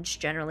moons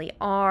generally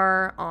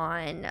are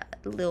on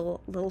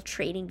little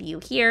trading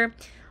view here,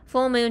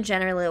 full moon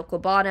generally local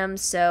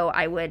bottoms. So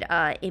I would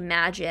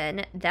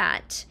imagine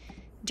that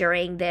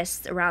during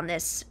this, around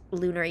this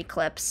lunar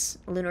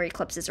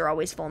eclipses are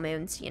always full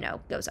moons, you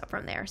know, goes up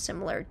from there,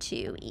 similar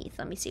to ETH.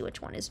 Let me see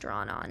which one is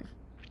drawn on.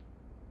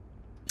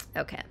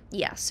 Okay,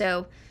 yeah,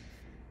 so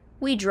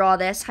we draw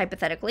this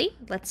hypothetically.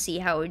 Let's see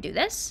how we do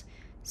this.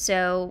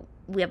 So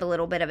we have a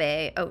little bit of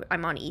a, oh,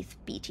 I'm on ETH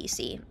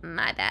BTC,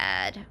 my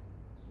bad.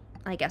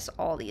 I guess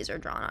all these are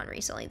drawn on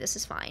recently. This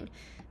is fine.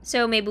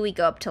 So maybe we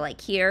go up to like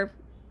here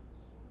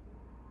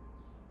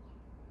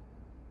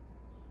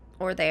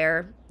or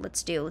there.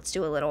 Let's do a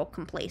little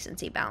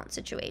complacency balance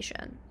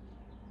situation.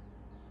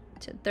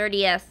 To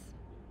 30th,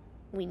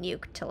 we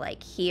nuke to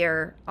like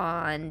here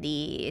on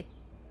the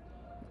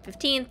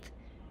 15th.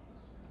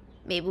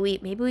 Maybe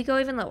we go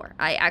even lower.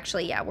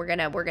 Yeah, we're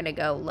gonna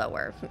go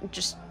lower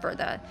just for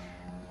the,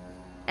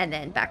 and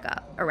then back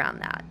up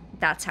around that.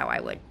 That's how I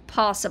would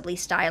possibly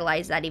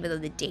stylize that, even though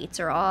the dates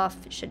are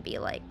off. It should be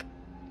like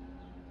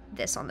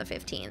this on the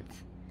 15th.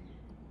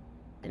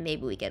 And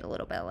maybe we get a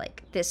little bit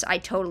like this. I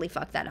totally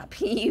fucked that up.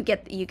 you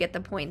get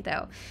the point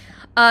though.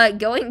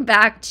 Going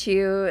back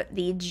to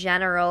the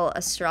general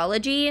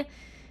astrology,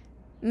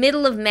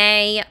 middle of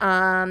May,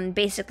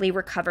 basically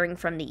recovering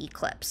from the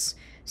eclipse.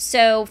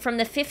 So from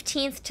the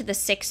 15th to the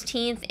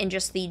 16th in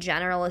just the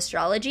general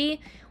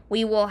astrology,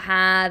 we will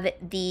have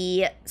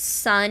the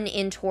Sun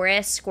in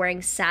Taurus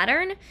squaring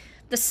Saturn.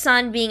 The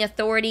Sun being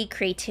authority,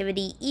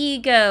 creativity,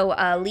 ego,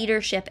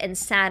 leadership, and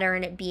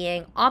Saturn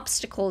being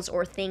obstacles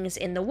or things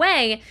in the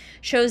way,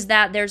 shows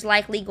that there's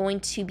likely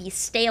going to be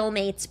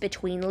stalemates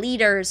between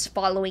leaders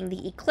following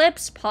the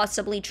eclipse,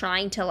 possibly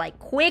trying to like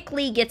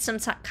quickly get some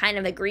kind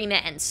of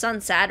agreement, and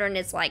Sun Saturn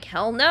is like,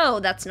 hell no,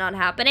 that's not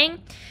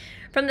happening.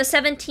 From the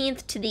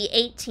 17th to the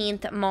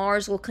 18th,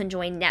 Mars will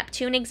conjoin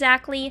Neptune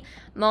exactly.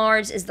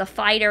 Mars is the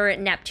fighter,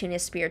 Neptune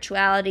is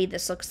spirituality.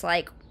 This looks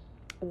like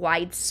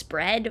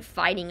widespread,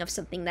 fighting of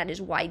something that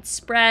is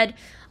widespread.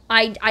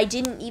 I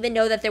didn't even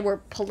know that there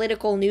were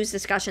political news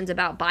discussions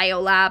about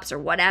biolabs or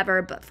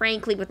whatever, but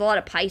frankly, with a lot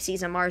of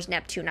Pisces and Mars,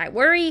 Neptune, I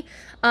worry.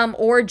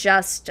 Or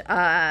just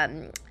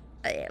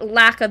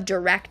lack of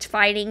direct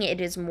fighting.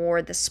 It is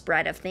more the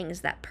spread of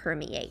things that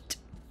permeate.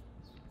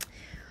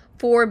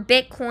 For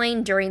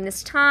Bitcoin during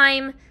this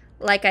time,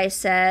 like I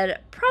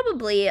said,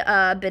 probably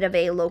a bit of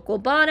a local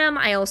bottom.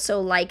 I also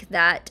like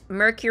that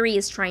Mercury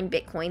is trine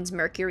Bitcoin's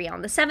Mercury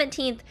on the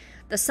 17th.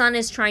 The Sun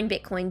is trine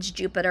Bitcoin's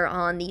Jupiter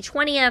on the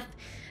 20th.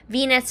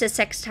 Venus is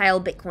sextile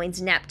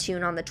Bitcoin's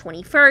Neptune on the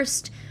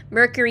 21st.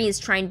 Mercury is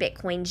trine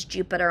Bitcoin's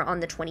Jupiter on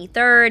the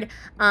 23rd.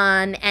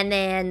 And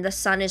then the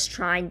Sun is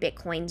trine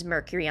Bitcoin's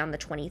Mercury on the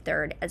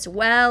 23rd as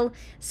well.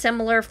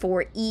 Similar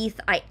for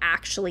ETH, I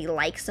actually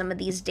like some of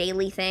these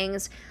daily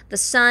things. The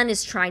Sun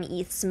is trine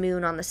ETH's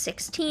Moon on the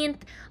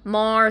 16th.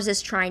 Mars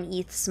is trine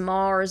ETH's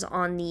Mars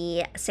on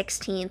the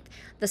 16th.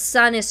 The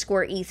Sun is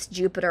square ETH's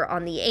Jupiter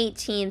on the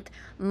 18th.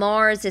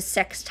 Mars is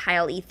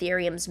sextile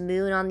Ethereum's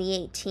Moon on the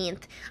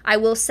 18th. I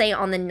will say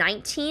on the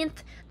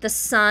 19th, The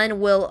sun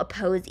will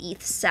oppose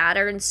ETH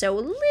Saturn, so a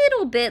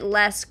little bit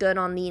less good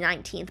on the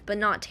 19th, but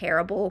not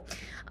terrible.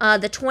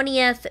 The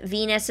 20th,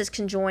 Venus is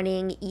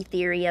conjoining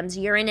Ethereum's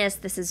Uranus.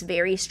 This is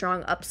very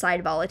strong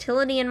upside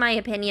volatility in my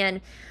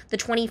opinion. The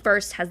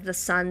 21st has the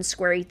sun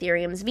square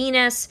Ethereum's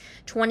Venus.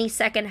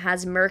 22nd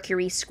has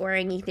Mercury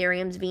squaring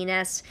Ethereum's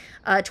Venus.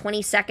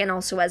 22nd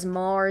also has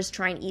Mars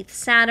trine ETH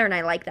Saturn.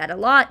 I like that a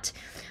lot.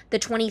 The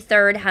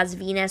 23rd has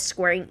Venus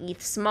squaring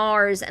ETH's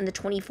Mars, and the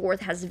 24th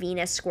has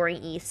Venus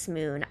squaring ETH's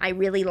Moon. I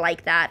really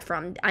like that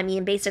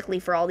basically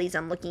for all these,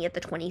 I'm looking at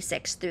the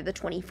 26th through the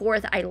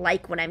 24th. I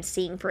like what I'm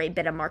seeing for a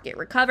bit of market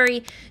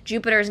recovery.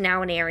 Jupiter's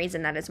now in Aries,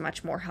 and that is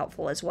much more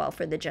helpful as well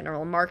for the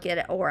general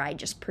market, or I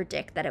just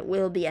predict that it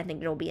will be. I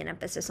think it'll be an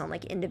emphasis on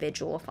like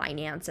individual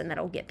finance, and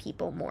that'll get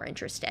people more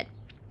interested.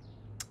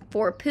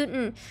 For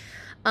Putin,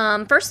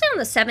 firstly on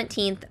the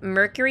 17th,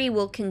 Mercury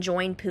will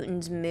conjoin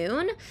Putin's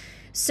Moon.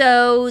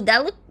 So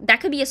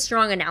that could be a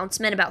strong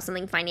announcement about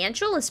something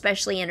financial,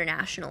 especially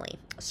internationally.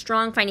 A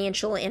strong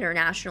financial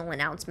international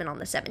announcement on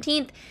the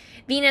 17th.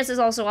 Venus is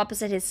also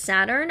opposite his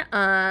Saturn,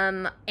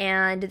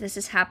 and this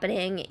is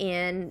happening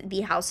in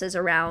the houses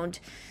around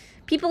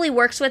people he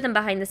works with and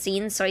behind the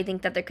scenes, so I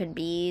think that there could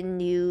be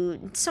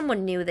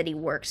someone new that he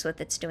works with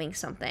that's doing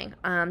something.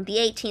 The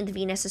 18th,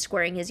 Venus is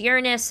squaring his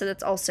Uranus, so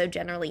that's also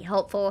generally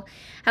helpful.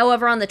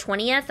 However, on the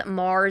 20th,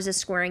 Mars is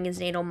squaring his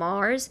natal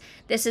Mars.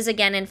 This is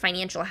again in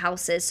financial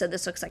houses, so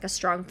this looks like a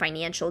strong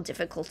financial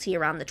difficulty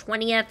around the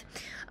 20th.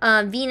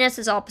 Venus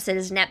is opposite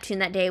his Neptune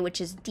that day, which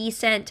is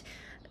decent.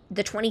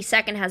 The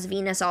 22nd has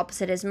Venus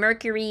opposite as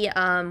Mercury,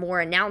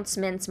 more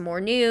announcements, more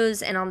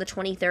news, and on the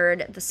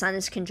 23rd, the sun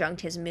is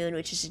conjunct his moon,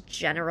 which is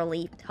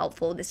generally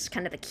helpful. This is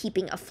kind of the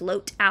keeping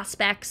afloat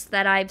aspects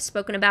that I've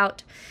spoken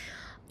about.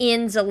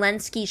 In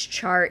Zelensky's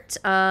chart,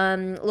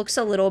 looks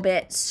a little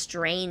bit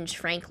strange,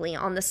 frankly.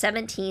 On the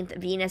 17th,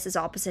 Venus is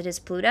opposite his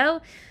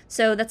Pluto,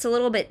 so that's a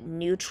little bit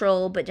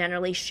neutral, but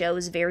generally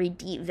shows very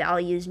deep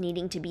values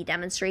needing to be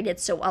demonstrated.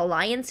 So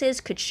alliances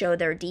could show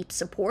their deep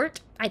support.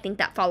 I think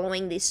that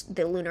following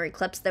the lunar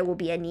eclipse, there will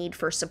be a need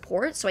for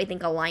support, so I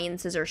think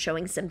alliances are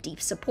showing some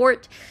deep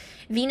support.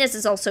 Venus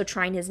is also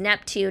trine his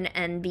Neptune,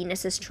 and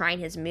Venus is trine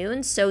his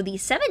moon. So the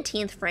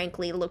 17th,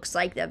 frankly, looks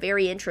like a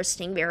very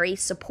interesting, very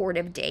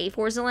supportive day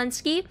for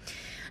Zelensky.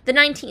 The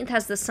 19th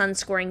has the sun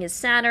squaring his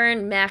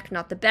Saturn.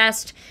 Not the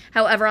best.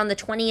 However, on the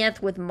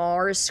 20th, with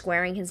Mars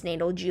squaring his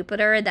natal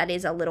Jupiter, that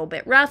is a little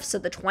bit rough. So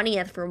the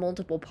 20th for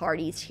multiple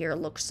parties here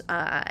looks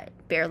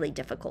fairly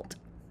difficult.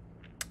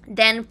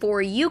 Then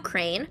for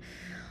Ukraine,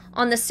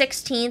 on the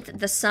 16th,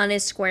 the sun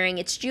is squaring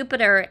its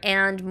Jupiter,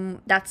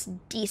 and that's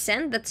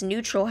decent, that's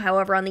neutral.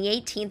 However, on the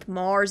 18th,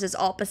 Mars is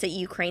opposite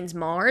Ukraine's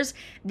Mars.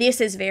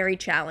 This is very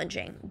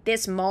challenging.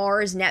 This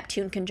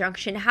Mars-Neptune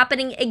conjunction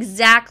happening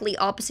exactly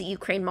opposite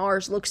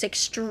Ukraine-Mars looks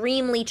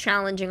extremely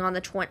challenging on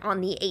the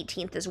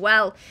 18th as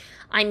well.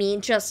 I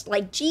mean, just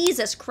like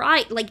Jesus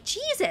Christ, like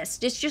Jesus.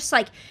 It's just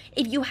like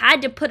if you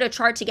had to put a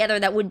chart together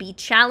that would be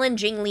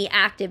challengingly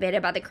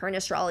activated by the current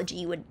astrology,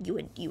 you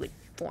would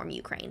form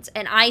Ukraine's.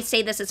 And I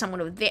say this as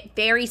someone with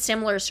very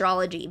similar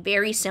astrology,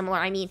 very similar.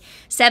 I mean,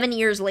 7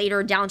 years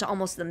later, down to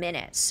almost the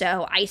minute.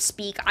 So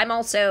I'm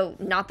also,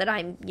 not that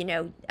I'm,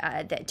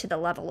 to the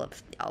level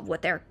of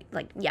what they're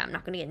like. Yeah, I'm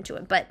not going to get into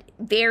it, but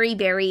very,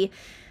 very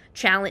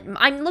challenge.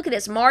 Look at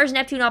this, Mars,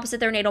 Neptune opposite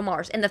their natal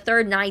Mars. And the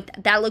 3rd,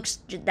 9th,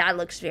 that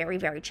looks very,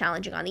 very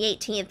challenging on the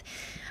 18th.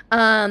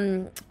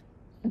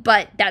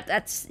 But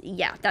that's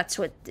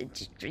what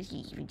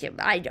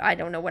I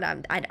don't know what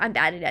I'm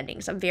bad at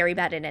endings. I'm very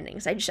bad at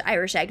endings. I just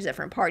Irish eggs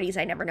different parties.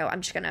 I never know.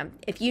 I'm just gonna,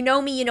 if you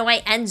know me, you know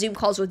I end Zoom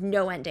calls with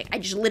no ending. I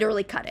just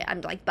literally cut it.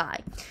 I'm like,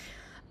 bye.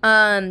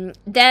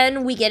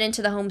 Then we get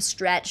into the home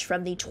stretch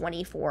from the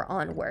 24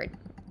 onward.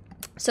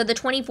 So the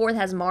 24th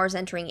has Mars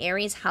entering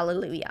Aries.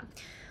 Hallelujah.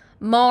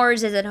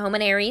 Mars is at home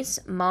in Aries.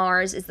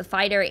 Mars is the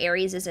fighter.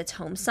 Aries is its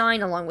home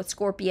sign along with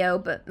Scorpio.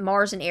 But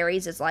Mars in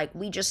Aries is like,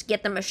 we just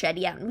get the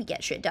machete out and we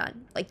get shit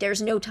done. Like,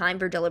 there's no time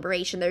for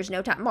deliberation. There's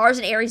no time. Mars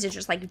in Aries is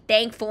just like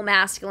thankful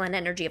masculine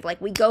energy of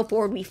like, we go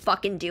forward, we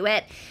fucking do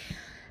it.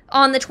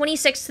 On the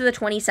 26th to the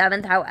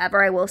 27th,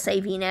 however, I will say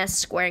Venus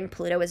squaring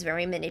Pluto is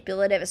very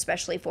manipulative,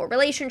 especially for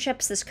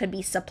relationships. This could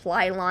be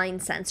supply line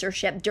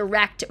censorship,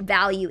 direct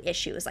value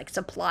issues. Like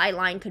supply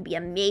line could be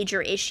a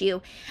major issue,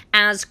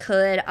 as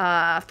could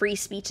free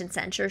speech and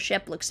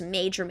censorship. Looks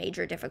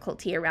major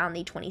difficulty around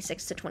the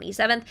 26th to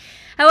 27th.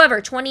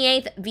 However,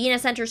 28th,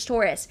 Venus enters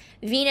Taurus.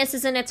 Venus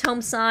is in its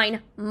home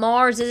sign.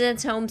 Mars is in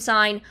its home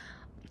sign.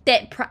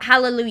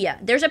 Hallelujah.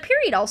 There's a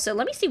period also.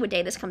 Let me see what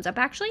day this comes up,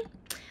 actually.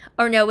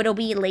 Or no, it'll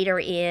be later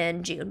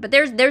in June. But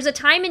there's a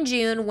time in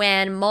June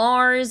when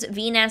Mars,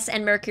 Venus,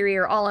 and Mercury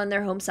are all on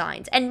their home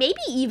signs. And maybe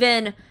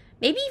even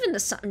the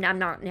sun.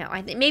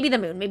 I think maybe the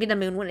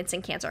moon when it's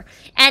in Cancer.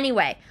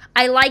 Anyway,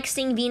 I like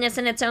seeing Venus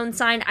in its own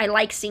sign. I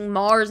like seeing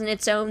Mars in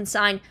its own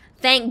sign.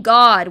 Thank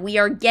God we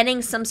are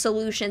getting some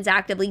solutions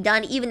actively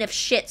done, even if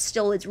shit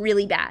still is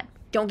really bad.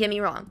 Don't get me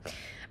wrong.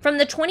 From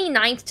the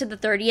 29th to the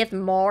 30th,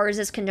 Mars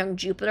is conjunct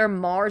Jupiter.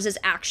 Mars is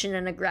action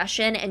and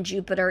aggression, and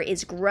Jupiter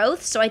is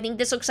growth. So I think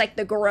this looks like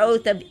the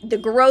growth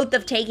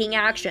of taking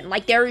action.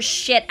 Like, there is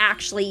shit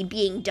actually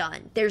being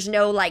done. There's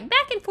no, like,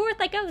 back and forth,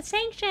 like, oh,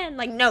 sanction.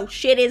 Like, no,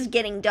 shit is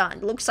getting done.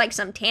 Looks like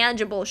some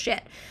tangible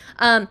shit.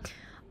 Let's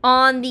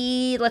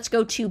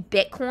go to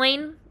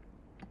Bitcoin.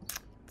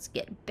 Let's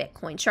get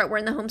Bitcoin chart. We're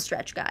in the home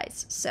stretch,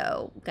 guys.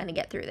 So, I'm gonna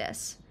get through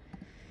this.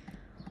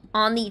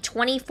 On the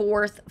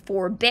 24th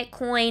for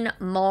Bitcoin,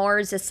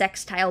 Mars is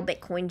sextile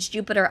Bitcoin's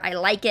Jupiter. I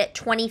like it.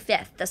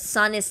 25th, the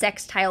Sun is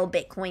sextile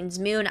Bitcoin's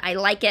Moon. I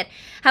like it.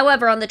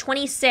 However, on the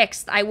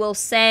 26th, I will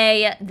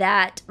say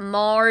that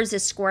Mars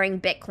is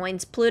squaring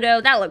Bitcoin's Pluto.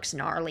 That looks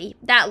gnarly.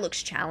 That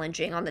looks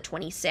challenging on the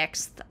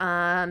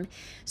 26th.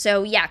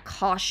 So yeah,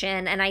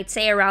 caution. And I'd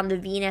say around the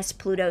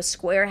Venus-Pluto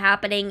square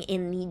happening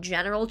in the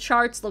general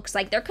charts, looks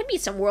like there could be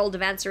some world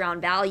events around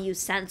values,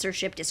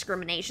 censorship,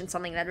 discrimination,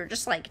 something that are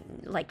just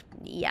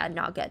yeah,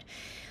 not good.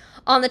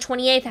 On the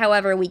 28th,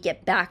 however, we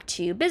get back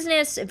to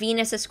business.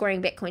 Venus is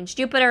squaring Bitcoin's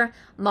Jupiter.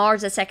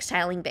 Mars is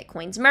sextiling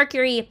Bitcoin's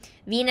Mercury.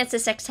 Venus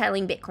is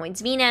sextiling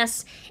Bitcoin's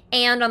Venus.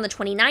 And on the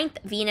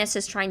 29th, Venus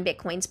is trine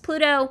Bitcoin's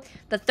Pluto.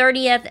 The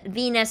 30th,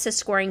 Venus is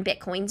squaring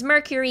Bitcoin's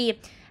Mercury.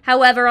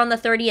 However, on the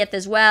 30th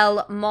as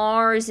well,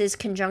 Mars is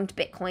conjunct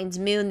Bitcoin's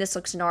moon. This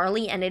looks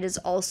gnarly, and it is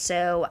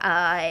also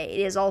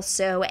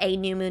a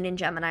new moon in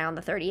Gemini on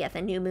the 30th,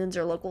 and new moons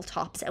are local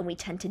tops, and we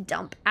tend to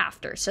dump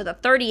after. So the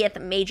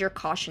 30th, major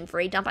caution for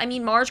a dump. I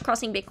mean, Mars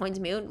crossing Bitcoin's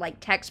moon, like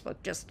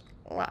textbook, just,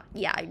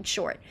 yeah, in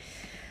short.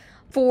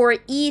 For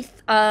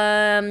ETH,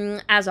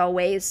 as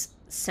always,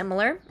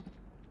 similar.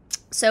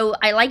 So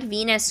I like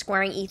Venus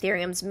squaring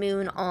Ethereum's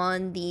moon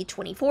on the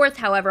 24th.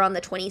 However, on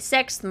the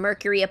 26th,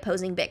 Mercury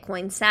opposing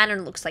Bitcoin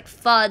Saturn looks like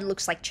FUD,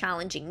 looks like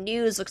challenging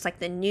news, looks like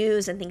the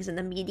news and things in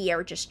the media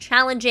are just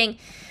challenging.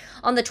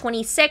 On the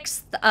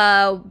 26th,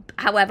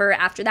 however,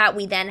 after that,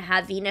 we then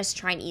have Venus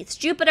trine ETH's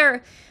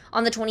Jupiter.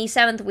 On the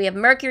 27th, we have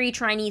Mercury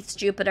trine ETH's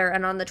Jupiter,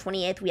 and on the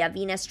 28th, we have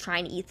Venus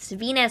trine ETH's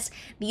Venus.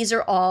 These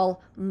are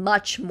all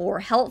much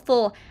more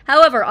helpful.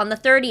 However, on the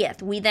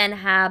 30th, we then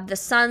have the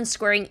Sun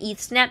squaring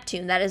ETH's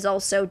Neptune. That is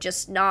also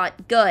just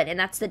not good, and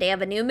that's the day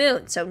of a new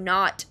moon, so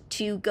not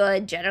too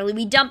good. Generally,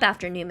 we dump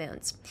after new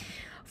moons.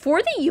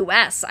 For the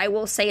US, I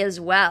will say as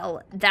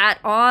well that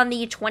on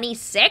the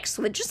 26th,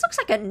 which just looks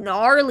like a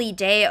gnarly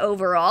day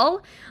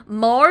overall,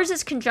 Mars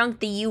is conjunct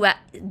the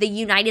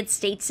United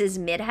States'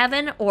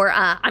 midheaven, or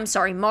I'm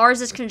sorry, Mars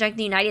is conjunct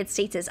the United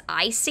States'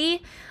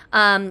 IC,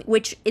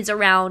 which is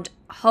around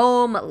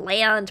home,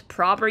 land,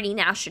 property,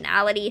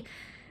 nationality.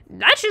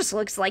 That just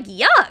looks like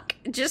yuck.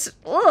 Just,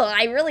 ugh,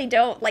 I really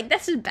don't, like,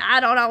 this is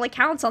bad on all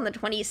accounts on the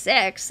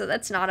 26th, so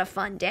that's not a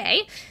fun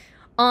day.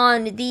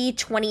 On the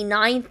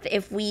 29th,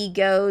 if we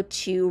go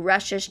to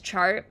Russia's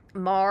chart,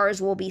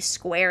 Mars will be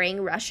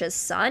squaring Russia's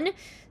sun.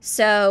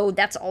 So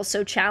that's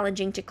also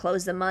challenging to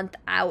close the month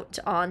out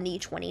on the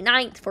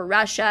 29th for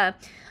Russia.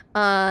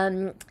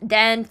 Then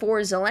for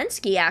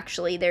Zelensky,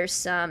 actually, there's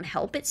some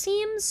help, it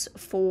seems,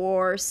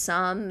 for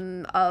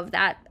some of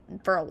that,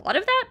 for a lot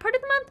of that part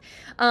of the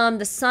month.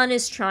 The sun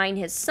is trine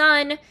his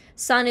sun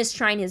is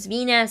trine his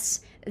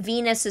Venus.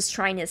 Venus is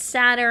trine his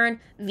Saturn,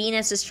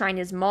 Venus is trine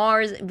his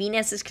Mars,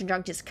 Venus is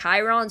conjunct his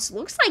Chiron, so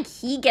looks like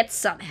he gets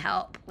some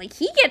help. Like,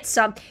 he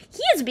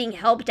is being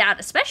helped out,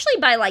 especially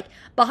by, like,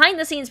 behind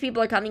the scenes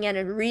people are coming in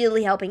and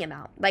really helping him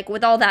out. Like,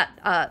 with all that,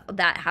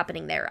 that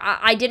happening there.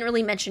 I didn't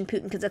really mention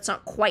Putin because that's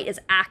not quite as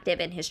active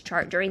in his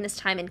chart during this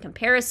time in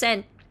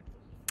comparison.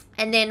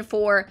 And then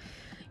for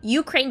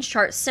Ukraine's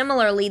chart,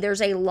 similarly,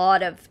 there's a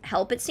lot of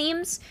help, it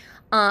seems.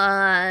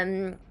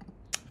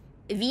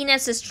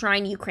 Venus is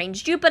trine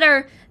Ukraine's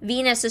Jupiter,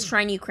 Venus is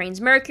trine Ukraine's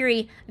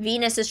Mercury,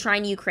 Venus is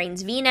trine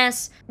Ukraine's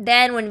Venus.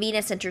 Then when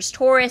Venus enters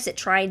Taurus, it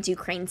trines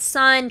Ukraine's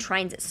Sun,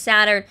 trines its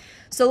Saturn.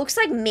 So it looks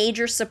like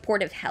major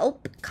supportive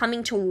help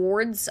coming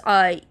towards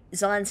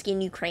Zelensky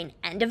and Ukraine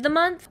end of the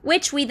month,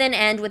 which we then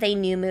end with a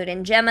new moon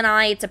in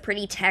Gemini. It's a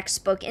pretty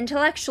textbook,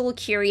 intellectual,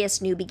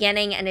 curious new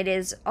beginning, and it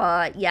is,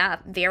 yeah,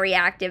 very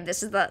active.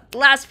 This is the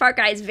last part,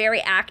 guys,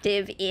 very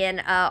active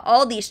in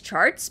all these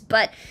charts,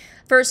 but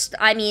first,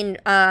 I mean,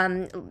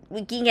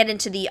 we can get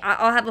into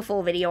I'll have a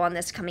full video on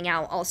this coming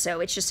out also.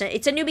 It's just,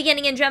 it's a new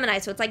beginning in Gemini,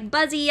 so it's like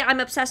buzzy. I'm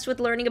obsessed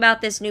with learning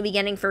about this new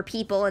beginning for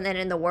people, and then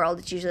in the world,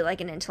 it's usually like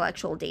an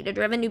intellectual,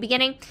 data-driven new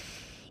beginning.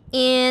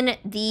 In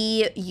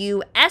the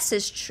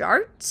US's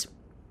chart,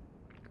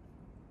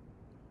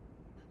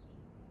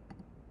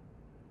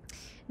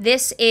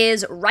 this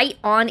is right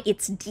on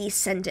its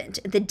descendant.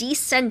 The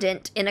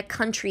descendant in a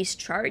country's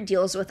chart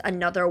deals with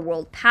another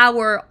world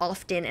power,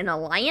 often an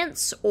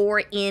alliance,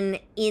 or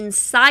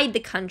inside the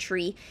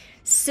country,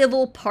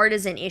 civil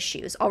partisan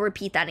issues. I'll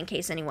repeat that in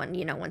case anyone,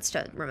 wants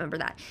to remember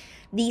that.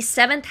 The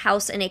 7th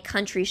house in a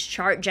country's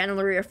chart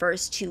generally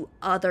refers to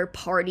other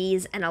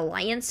parties and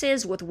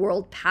alliances with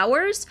world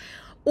powers,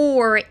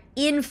 or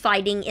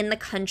infighting in the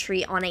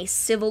country on a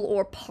civil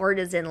or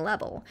partisan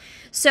level.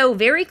 So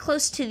very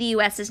close to the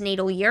US's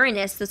natal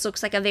Uranus, this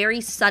looks like a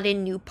very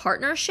sudden new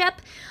partnership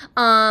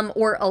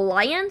or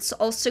alliance.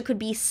 Also could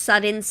be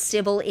sudden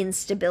civil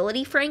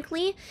instability,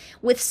 frankly.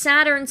 With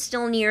Saturn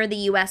still near the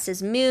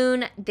US's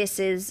moon, this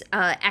is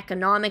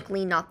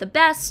economically not the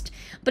best,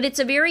 but it's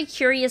a very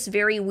curious,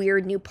 very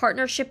weird new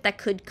partnership that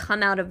could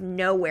come out of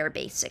nowhere,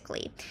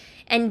 basically.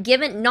 And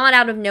given, not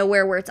out of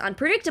nowhere where it's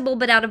unpredictable,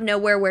 but out of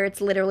nowhere where it's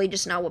literally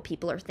just not what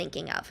people are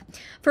thinking of.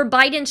 For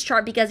Biden's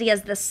chart, because he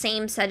has the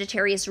same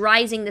Sagittarius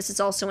rising, this is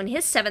also in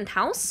his 7th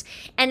house,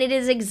 and it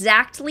is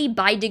exactly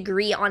by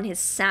degree on his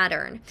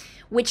Saturn,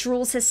 which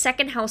rules his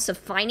 2nd house of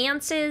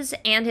finances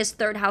and his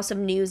 3rd house of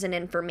news and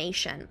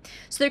information.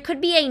 So there could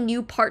be a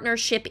new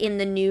partnership in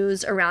the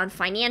news around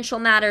financial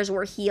matters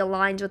where he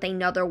aligns with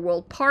another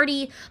world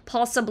party,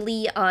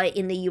 possibly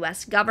in the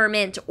US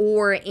government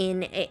or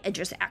in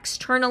just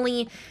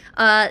externally.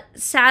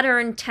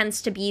 Saturn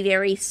tends to be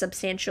very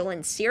substantial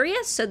and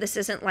serious, so this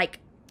isn't like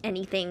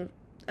anything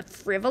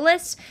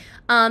frivolous.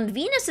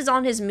 Venus is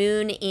on his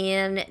moon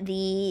in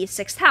the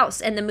 6th house,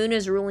 and the moon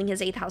is ruling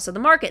his 8th house of the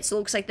market. So it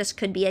looks like this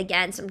could be,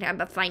 again, some type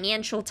of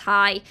financial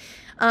tie.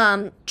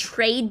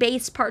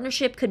 Trade-based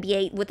partnership could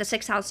be with the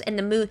 6th house, and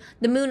the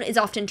moon is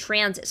often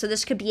transit. So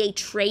this could be a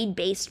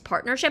trade-based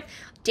partnership.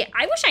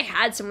 I wish I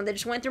had someone that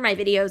just went through my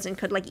videos and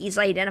could like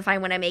easily identify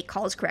when I make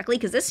calls correctly,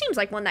 because this seems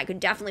like one that could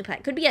definitely play.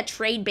 It could be a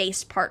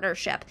trade-based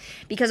partnership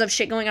because of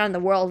shit going on in the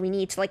world. We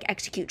need to like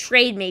execute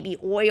trade, maybe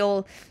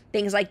oil,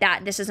 things like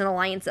that. This is an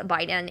alliance that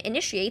Biden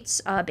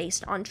initiates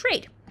based on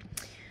trade.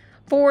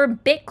 For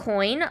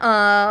Bitcoin,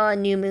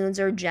 new moons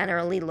are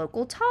generally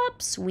local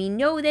tops. We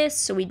know this,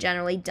 so we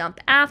generally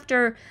dump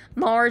after.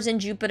 Mars and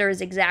Jupiter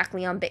is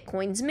exactly on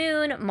Bitcoin's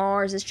moon.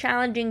 Mars is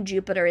challenging,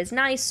 Jupiter is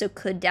nice, so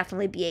could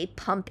definitely be a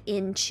pump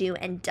into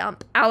and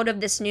dump out of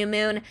this new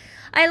moon.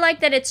 I like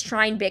that it's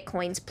trine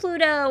Bitcoin's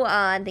Pluto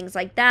and things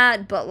like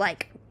that, but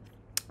like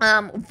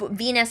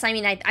Venus, I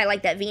mean, I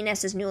like that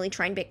Venus is newly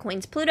trine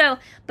Bitcoin's Pluto,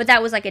 but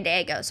that was like a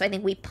day ago, so I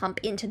think we pump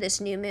into this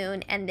new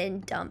moon and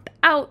then dump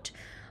out.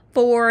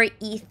 For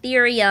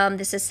Ethereum,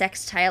 this is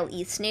sextile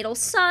ETH's natal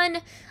sun.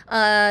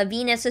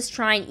 Venus is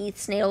trine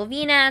ETH's natal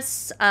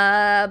Venus.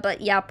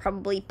 But yeah,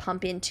 probably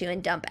pump into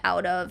and dump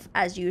out of,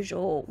 as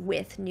usual,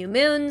 with new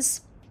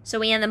moons. So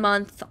we end the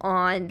month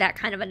on that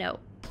kind of a note.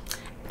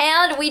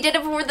 And we did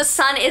it before the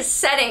sun is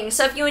setting.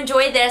 So if you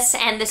enjoyed this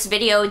and this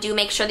video, do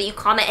make sure that you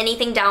comment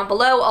anything down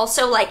below.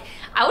 Also, like,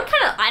 I would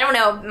kind of, I don't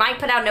know, might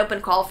put out an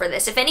open call for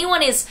this. If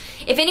anyone is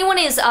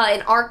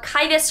an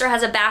archivist or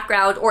has a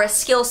background or a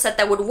skill set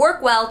that would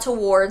work well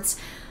towards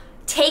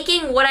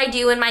taking what I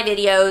do in my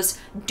videos,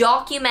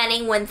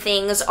 documenting when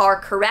things are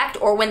correct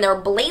or when they're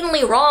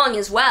blatantly wrong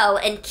as well,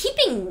 and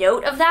keeping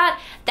note of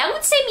that, that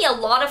would save me a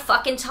lot of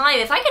fucking time.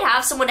 If I could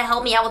have someone to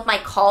help me out with my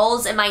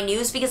calls and my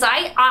news, because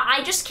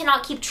I just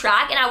cannot keep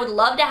track, and I would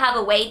love to have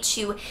a way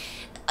to,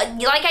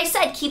 like I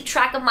said, keep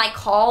track of my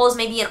calls,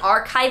 maybe an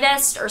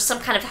archivist or some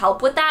kind of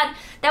help with that.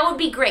 That would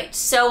be great.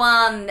 So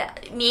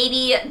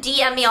maybe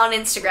DM me on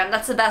Instagram.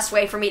 That's the best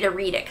way for me to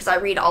read it, because I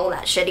read all of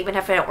that shit even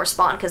if I don't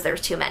respond because there's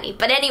too many.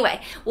 But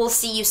anyway, we'll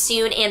see you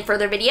soon in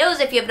further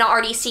videos. If you have not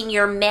already seen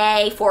your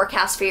May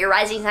forecast for your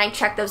rising sign,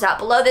 check those out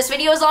below. This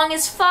video is long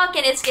as fuck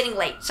and it's getting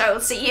late, so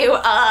see you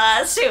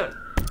soon.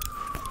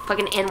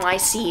 Fucking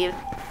NYC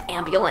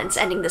ambulance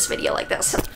ending this video like this.